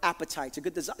our appetites,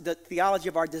 the theology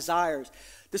of our desires.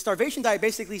 The starvation diet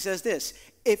basically says this: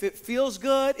 if it feels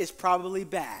good, it's probably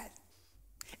bad.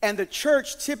 And the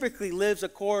church typically lives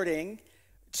according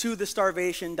to the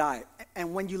starvation diet.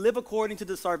 And when you live according to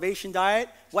the starvation diet,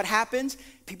 what happens?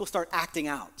 People start acting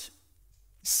out.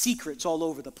 Secrets all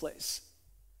over the place.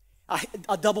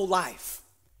 A double life.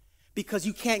 Because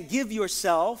you can't give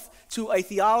yourself to a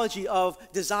theology of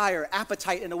desire,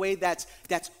 appetite in a way that's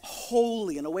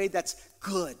holy, in a way that's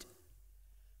good.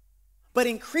 But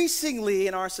increasingly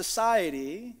in our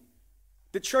society,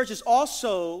 the church is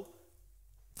also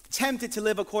tempted to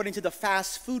live according to the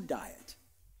fast food diet.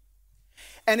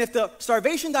 And if the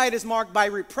starvation diet is marked by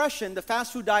repression, the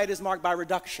fast food diet is marked by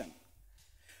reduction.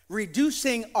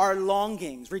 Reducing our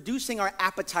longings, reducing our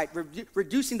appetite,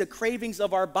 reducing the cravings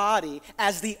of our body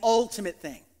as the ultimate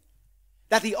thing.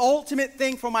 That the ultimate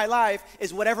thing for my life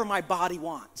is whatever my body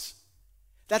wants.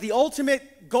 That the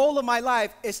ultimate goal of my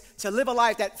life is to live a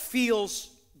life that feels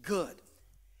good.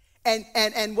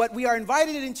 And what we are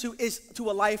invited into is to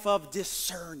a life of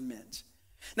discernment.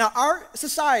 Now, our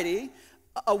society,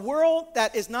 a world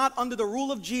that is not under the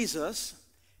rule of Jesus,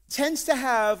 tends to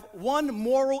have one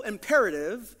moral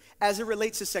imperative as it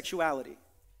relates to sexuality.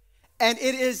 And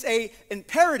it is an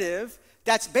imperative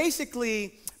that's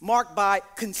basically marked by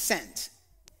consent.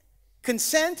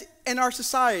 Consent in our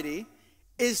society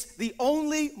is the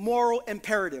only moral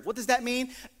imperative. What does that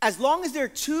mean? As long as there are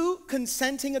two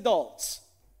consenting adults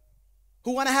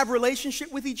who want to have a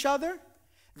relationship with each other,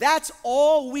 that's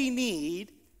all we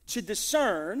need to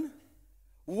discern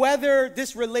whether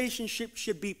this relationship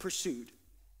should be pursued.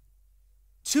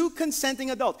 Two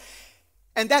consenting adults.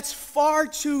 And that's far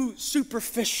too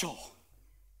superficial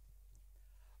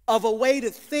of a way to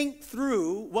think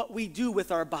through what we do with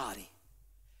our body.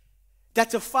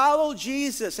 That to follow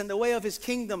Jesus and the way of his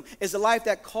kingdom is a life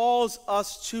that calls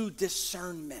us to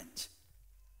discernment.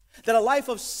 That a life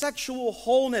of sexual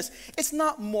wholeness, it's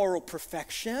not moral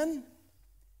perfection.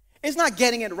 It's not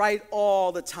getting it right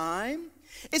all the time.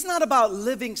 It's not about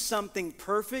living something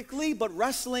perfectly, but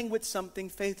wrestling with something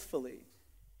faithfully.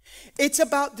 It's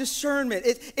about discernment.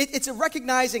 It's a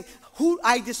recognizing who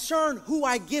I discern, who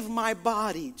I give my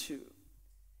body to.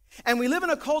 And we live in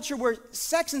a culture where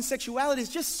sex and sexuality is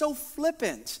just so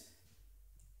flippant.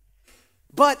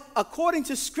 But according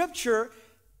to Scripture,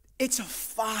 it's a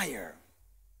fire.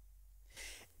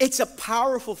 It's a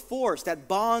powerful force that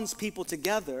bonds people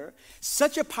together,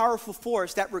 such a powerful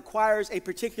force that requires a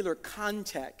particular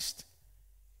context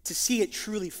to see it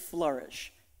truly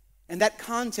flourish. And that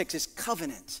context is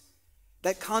covenant.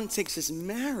 That context is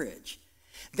marriage.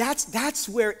 That's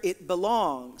where it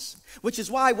belongs, which is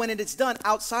why when it is done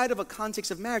outside of a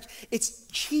context of marriage, it's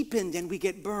cheapened and we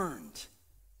get burned.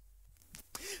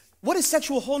 What is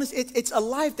sexual wholeness? It's a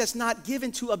life that's not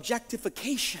given to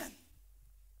objectification.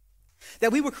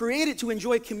 That we were created to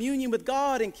enjoy communion with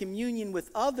God and communion with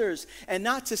others, and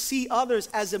not to see others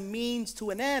as a means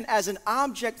to an end, as an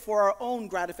object for our own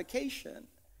gratification.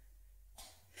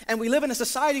 And we live in a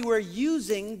society where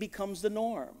using becomes the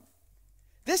norm.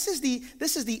 This is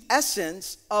the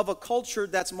essence of a culture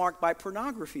that's marked by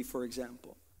pornography, for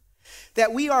example.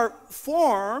 That we are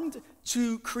formed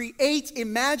to create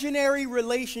imaginary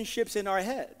relationships in our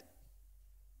head,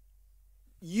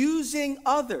 using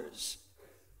others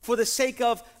for the sake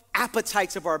of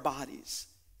appetites of our bodies.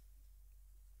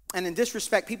 And in this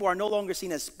respect, people are no longer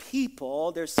seen as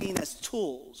people, they're seen as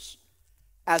tools,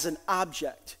 as an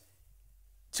object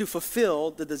to fulfill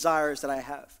the desires that I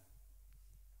have.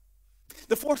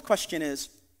 The fourth question is,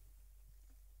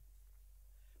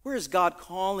 where is God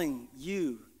calling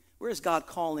you? Where is God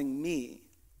calling me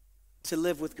to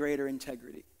live with greater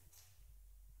integrity?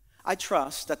 I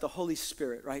trust that the Holy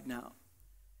Spirit right now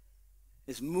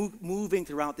is moving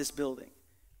throughout this building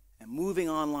and moving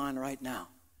online right now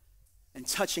and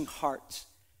touching hearts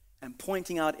and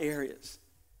pointing out areas.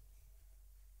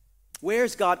 Where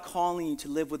is God calling you to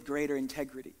live with greater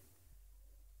integrity?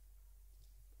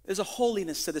 There's a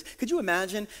holiness to this. Could you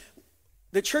imagine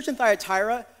the church in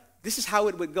Thyatira? This is how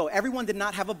it would go. Everyone did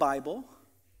not have a Bible.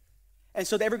 And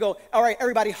so they would go, all right,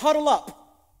 everybody huddle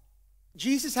up.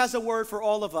 Jesus has a word for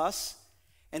all of us.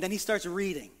 And then he starts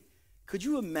reading. Could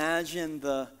you imagine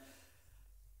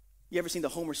you ever seen the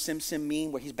Homer Simpson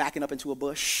meme where he's backing up into a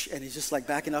bush and he's just like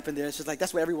backing up in there? It's just like,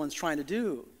 that's what everyone's trying to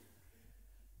do.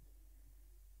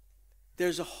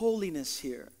 There's a holiness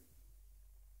here.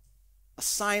 A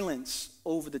silence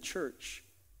over the church,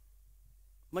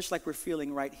 much like we're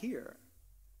feeling right here,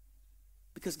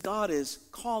 because God is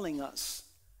calling us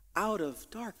out of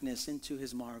darkness into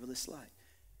his marvelous light.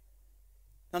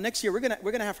 Now next year, we're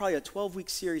gonna have probably a 12-week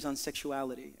series on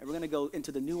sexuality, and we're gonna go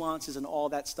into the nuances and all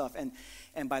that stuff,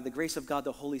 and by the grace of God,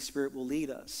 the Holy Spirit will lead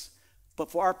us.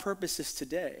 But for our purposes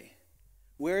today,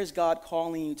 where is God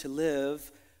calling you to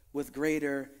live with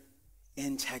greater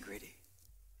integrity?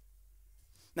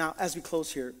 Now, as we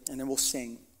close here, and then we'll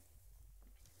sing,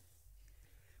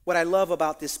 what I love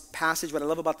about this passage, what I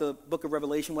love about the book of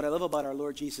Revelation, what I love about our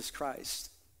Lord Jesus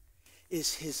Christ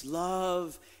is his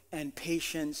love and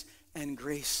patience and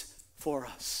grace for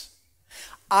us.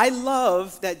 I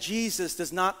love that Jesus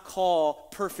does not call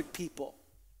perfect people.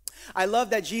 I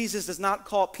love that Jesus does not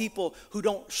call people who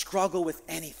don't struggle with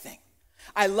anything.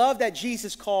 I love that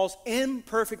Jesus calls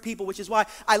imperfect people, which is why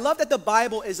I love that the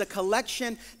Bible is a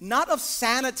collection not of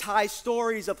sanitized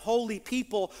stories of holy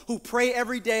people who pray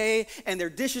every day and their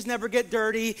dishes never get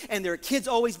dirty and their kids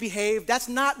always behave. That's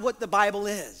not what the Bible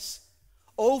is.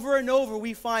 Over and over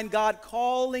we find God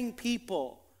calling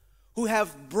people who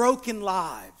have broken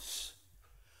lives,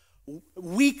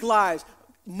 weak lives,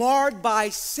 marred by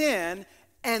sin,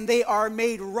 and they are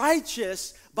made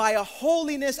righteous by a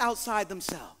holiness outside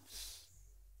themselves.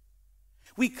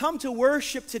 We come to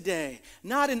worship today,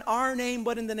 not in our name,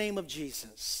 but in the name of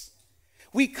Jesus.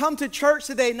 We come to church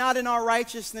today, not in our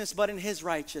righteousness, but in his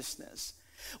righteousness.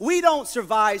 We don't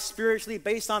survive spiritually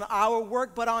based on our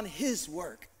work, but on his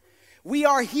work. We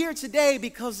are here today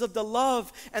because of the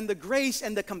love and the grace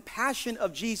and the compassion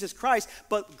of Jesus Christ.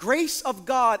 But grace of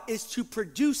God is to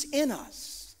produce in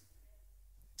us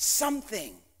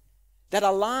something that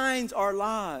aligns our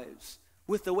lives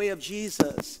with the way of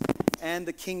Jesus and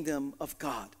the kingdom of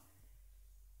God.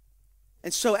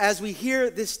 And so as we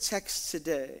hear this text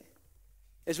today,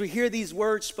 as we hear these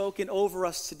words spoken over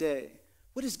us today,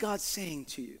 what is God saying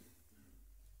to you?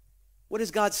 What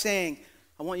is God saying?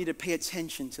 I want you to pay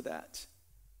attention to that.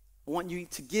 I want you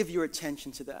to give your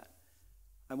attention to that.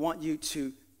 I want you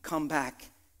to come back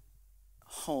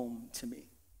home to me.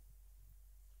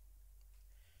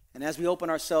 And as we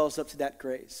open ourselves up to that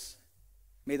grace,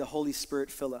 may the Holy Spirit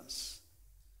fill us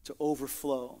to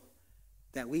overflow,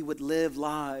 that we would live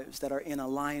lives that are in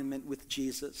alignment with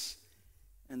Jesus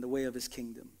and the way of his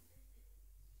kingdom.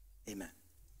 Amen.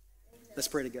 Let's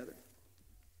pray together.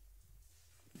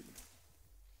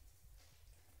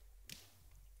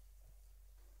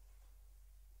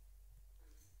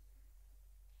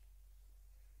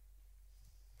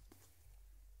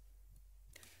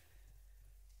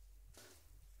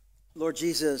 Lord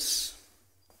Jesus,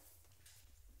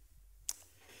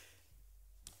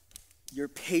 your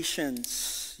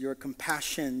patience, your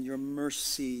compassion, your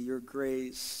mercy, your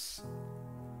grace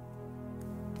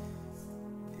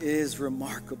is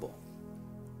remarkable.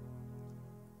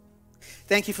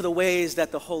 Thank you for the ways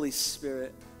that the Holy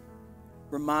Spirit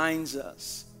reminds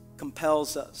us,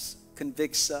 compels us,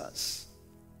 convicts us,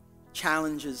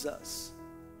 challenges us.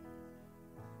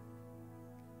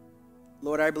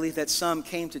 Lord, I believe that some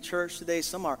came to church today,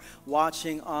 some are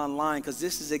watching online, because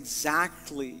this is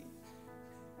exactly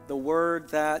the word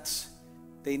that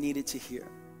they needed to hear.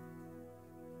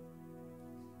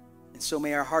 And so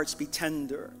may our hearts be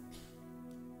tender,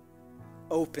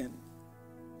 open,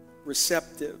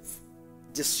 receptive,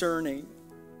 discerning.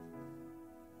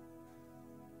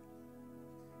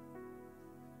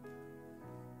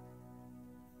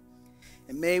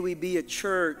 And may we be a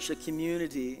church, a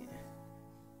community,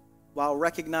 while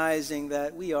recognizing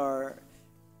that we are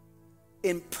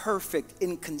imperfect,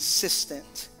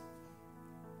 inconsistent.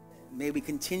 May we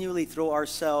continually throw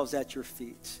ourselves at your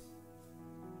feet.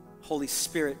 Holy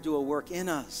Spirit, do a work in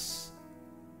us.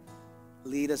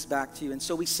 Lead us back to you. And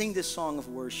so we sing this song of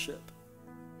worship.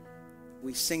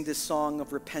 We sing this song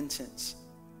of repentance.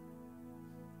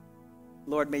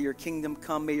 Lord, may your kingdom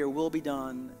come. May your will be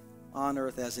done on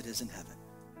earth as it is in heaven.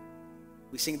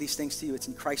 We sing these things to you. It's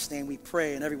in Christ's name we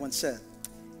pray. And everyone said,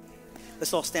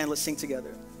 let's all stand. Let's sing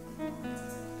together.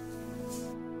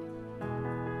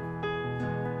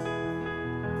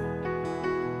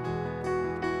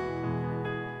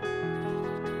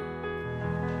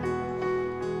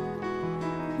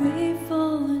 We've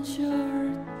fallen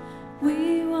short,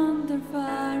 we wander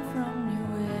far from your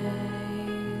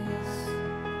ways.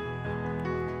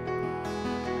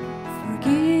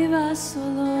 Forgive us, O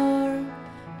Lord,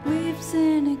 we've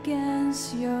sinned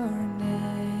against your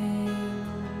name.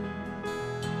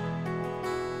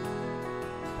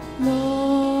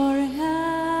 Lord,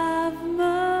 have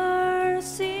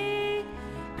mercy.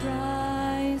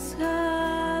 Christ,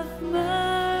 have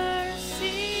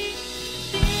mercy.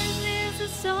 This is a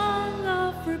song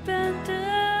of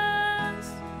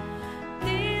repentance.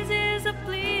 This is a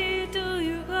plea to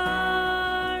your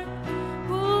heart.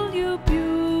 Will you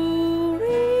purify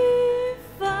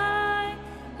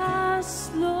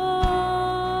us, Lord?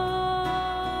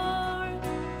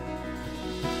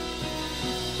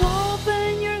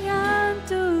 Open your hand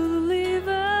to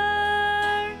deliver.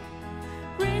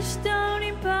 Reach down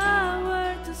in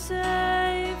power to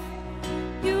save.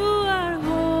 You are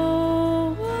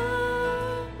holy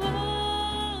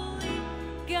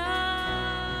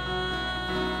God.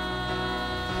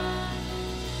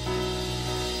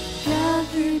 God,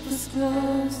 keep us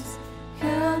close,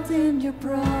 held in your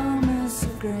promise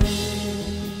of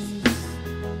grace.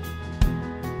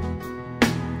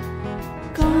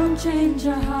 Come change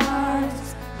our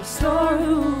hearts, restore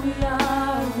who we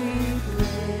are, we pray.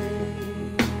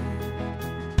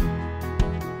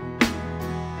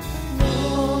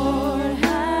 Lord,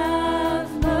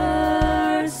 have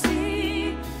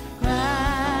mercy.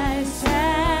 Christ,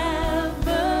 have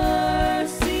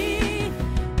mercy.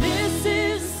 This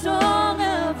is a song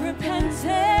of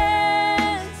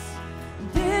repentance.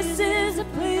 This is a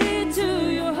plea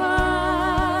to your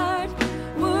heart.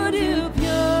 Would you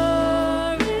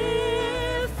purify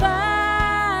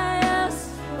us,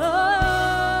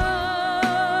 Lord?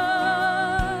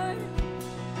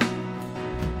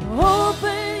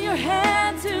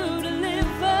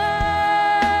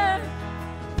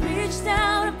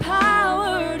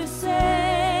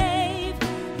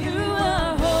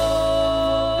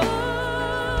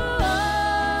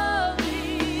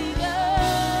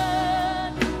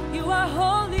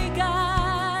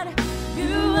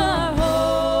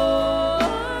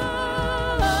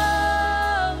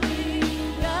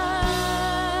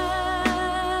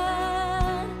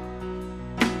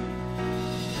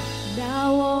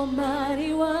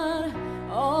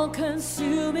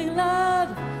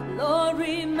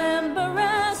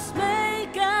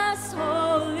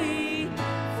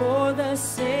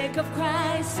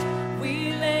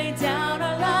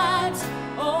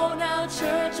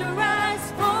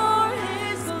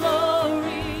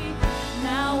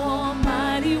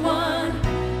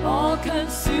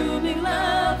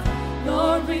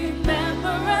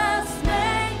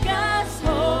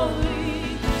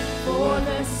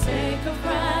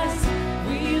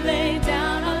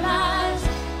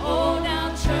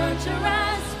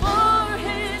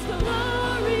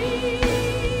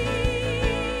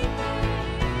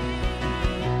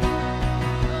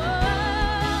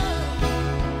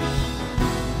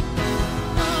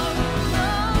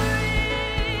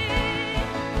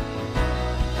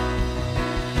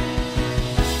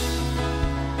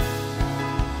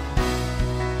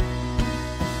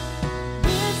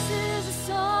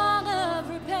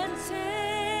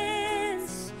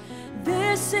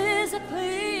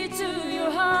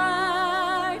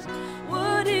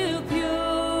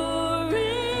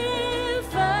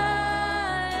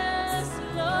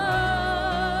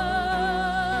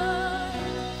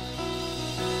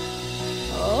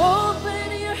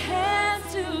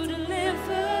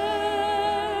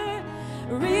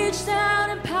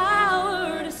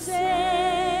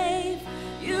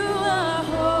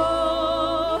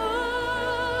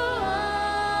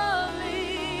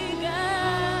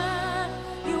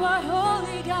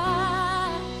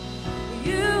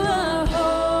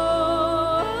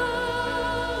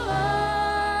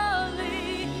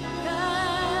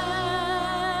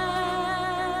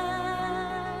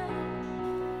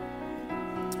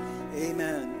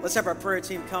 Let's have our prayer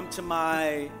team come to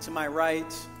my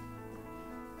right.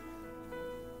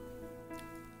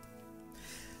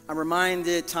 I'm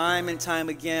reminded time and time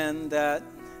again that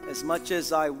as much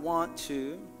as I want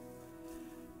to,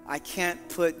 I can't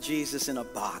put Jesus in a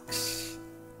box.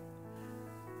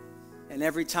 And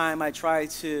every time I try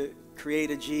to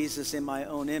create a Jesus in my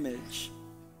own image,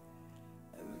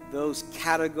 those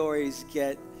categories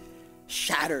get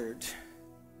shattered.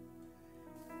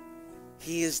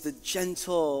 He is the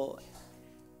gentle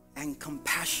and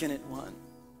compassionate one.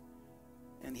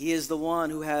 And he is the one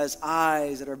who has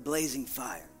eyes that are blazing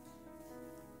fire.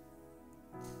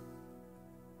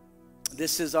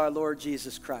 This is our Lord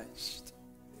Jesus Christ.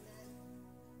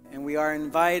 And we are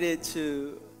invited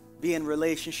to be in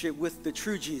relationship with the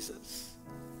true Jesus,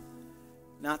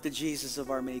 not the Jesus of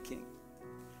our making.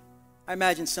 I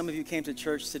imagine some of you came to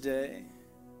church today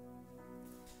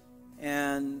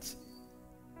and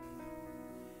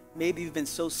maybe you've been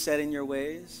so set in your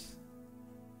ways,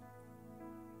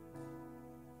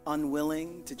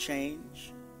 unwilling to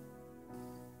change,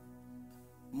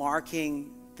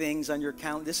 marking things on your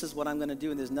calendar. This is what I'm going to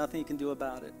do, and there's nothing you can do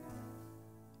about it.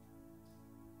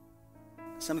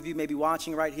 Some of you may be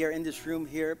watching right here in this room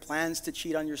here, plans to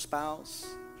cheat on your spouse.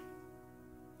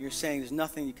 You're saying there's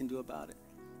nothing you can do about it.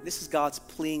 This is God's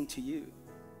pleading to you.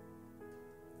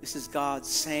 This is God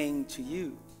saying to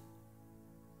you,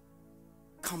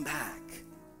 come back.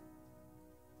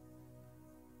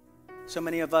 So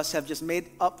many of us have just made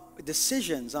up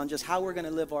decisions on just how we're going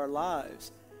to live our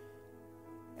lives.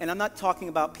 And I'm not talking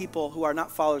about people who are not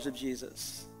followers of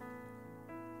Jesus.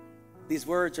 These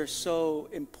words are so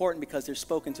important because they're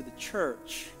spoken to the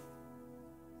church.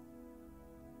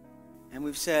 And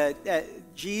we've said that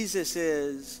Jesus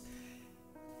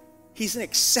he's an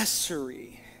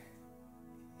accessory.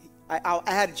 I'll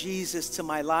add Jesus to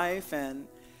my life and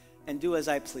do as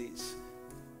I please.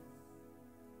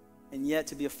 And yet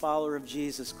to be a follower of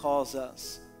Jesus calls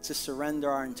us to surrender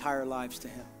our entire lives to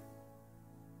him.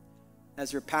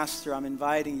 As your pastor, I'm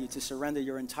inviting you to surrender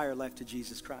your entire life to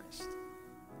Jesus Christ.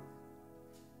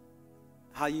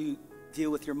 How you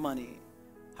deal with your money,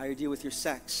 how you deal with your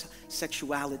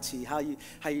sexuality, how you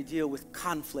deal with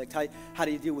conflict, how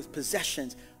do you deal with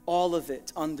possessions, all of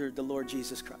it under the Lord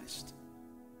Jesus Christ.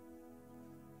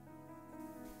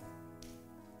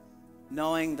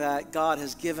 Knowing that God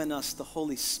has given us the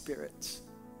Holy Spirit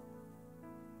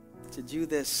to do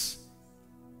this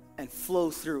and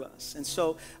flow through us. And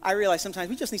so I realize sometimes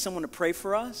we just need someone to pray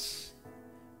for us.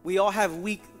 We all have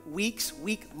weak weeks,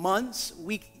 weak months,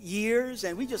 weak years,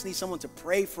 and we just need someone to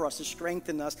pray for us, to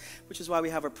strengthen us, which is why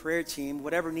we have a prayer team.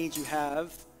 Whatever needs you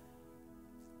have,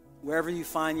 wherever you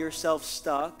find yourself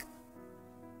stuck.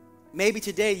 Maybe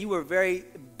today you were very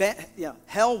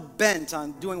hell-bent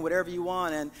on doing whatever you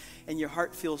want, and your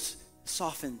heart feels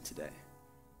softened today.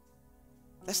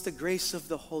 That's the grace of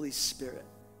the Holy Spirit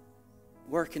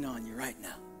working on you right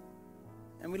now.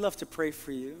 And we'd love to pray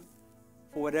for you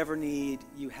for whatever need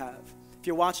you have. If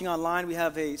you're watching online, we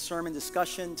have a sermon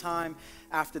discussion time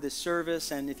after this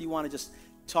service. And if you want to just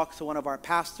talk to one of our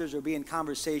pastors or be in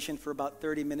conversation for about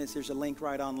 30 minutes, there's a link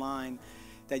right online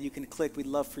that you can click. We'd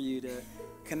love for you to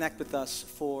connect with us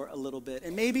for a little bit.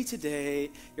 And maybe today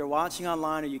you're watching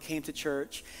online or you came to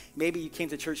church. Maybe you came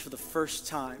to church for the first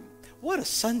time. What a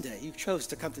Sunday. You chose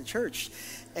to come to church.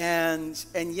 And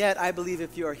yet I believe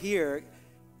if you're here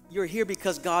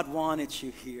because God wanted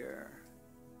you here.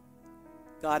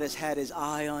 God has had his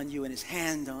eye on you and his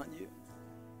hand on you.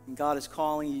 And God is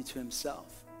calling you to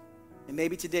himself. And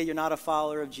maybe today you're not a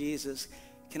follower of Jesus.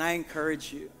 Can I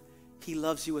encourage you? He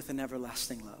loves you with an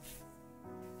everlasting love.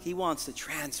 He wants to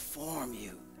transform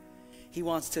you. He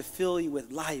wants to fill you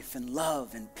with life and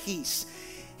love and peace.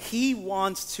 He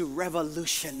wants to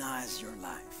revolutionize your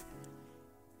life.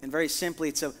 And very simply,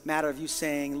 it's a matter of you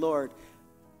saying, Lord,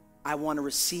 I want to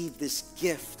receive this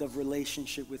gift of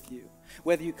relationship with you.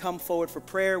 Whether you come forward for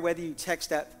prayer, whether you text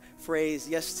that phrase,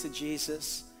 yes to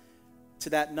Jesus, to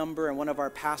that number, and one of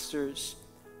our pastors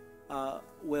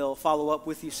will follow up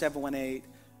with you,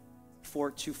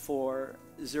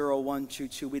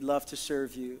 718-424-0122. We'd love to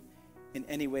serve you in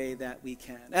any way that we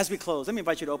can. As we close, let me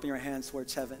invite you to open your hands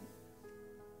towards heaven.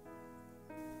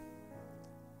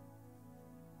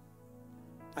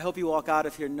 I hope you walk out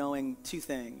of here knowing two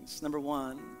things. Number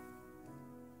one,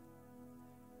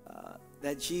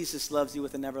 that Jesus loves you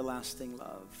with an everlasting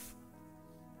love.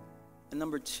 And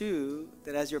number two,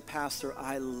 that as your pastor,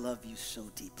 I love you so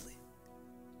deeply.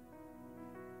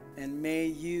 And may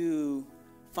you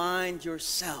find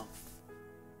yourself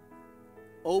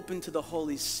open to the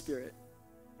Holy Spirit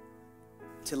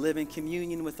to live in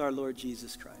communion with our Lord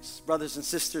Jesus Christ. Brothers and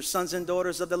sisters, sons and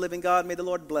daughters of the living God, may the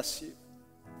Lord bless you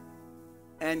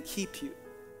and keep you.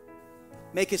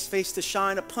 Make his face to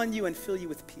shine upon you and fill you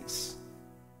with peace.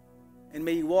 And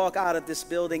may you walk out of this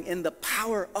building in the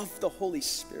power of the Holy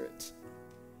Spirit,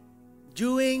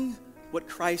 doing what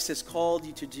Christ has called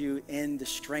you to do in the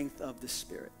strength of the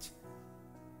Spirit.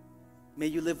 May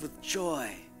you live with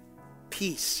joy,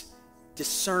 peace,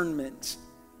 discernment,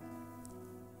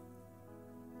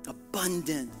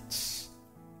 abundance.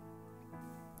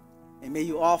 And may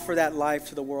you offer that life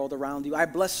to the world around you. I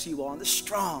bless you all in the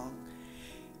strong,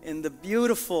 in the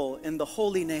beautiful, in the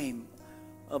holy name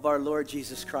of our Lord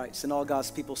Jesus Christ. And all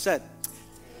God's people said,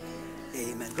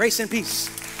 amen. Grace and peace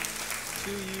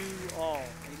to you all.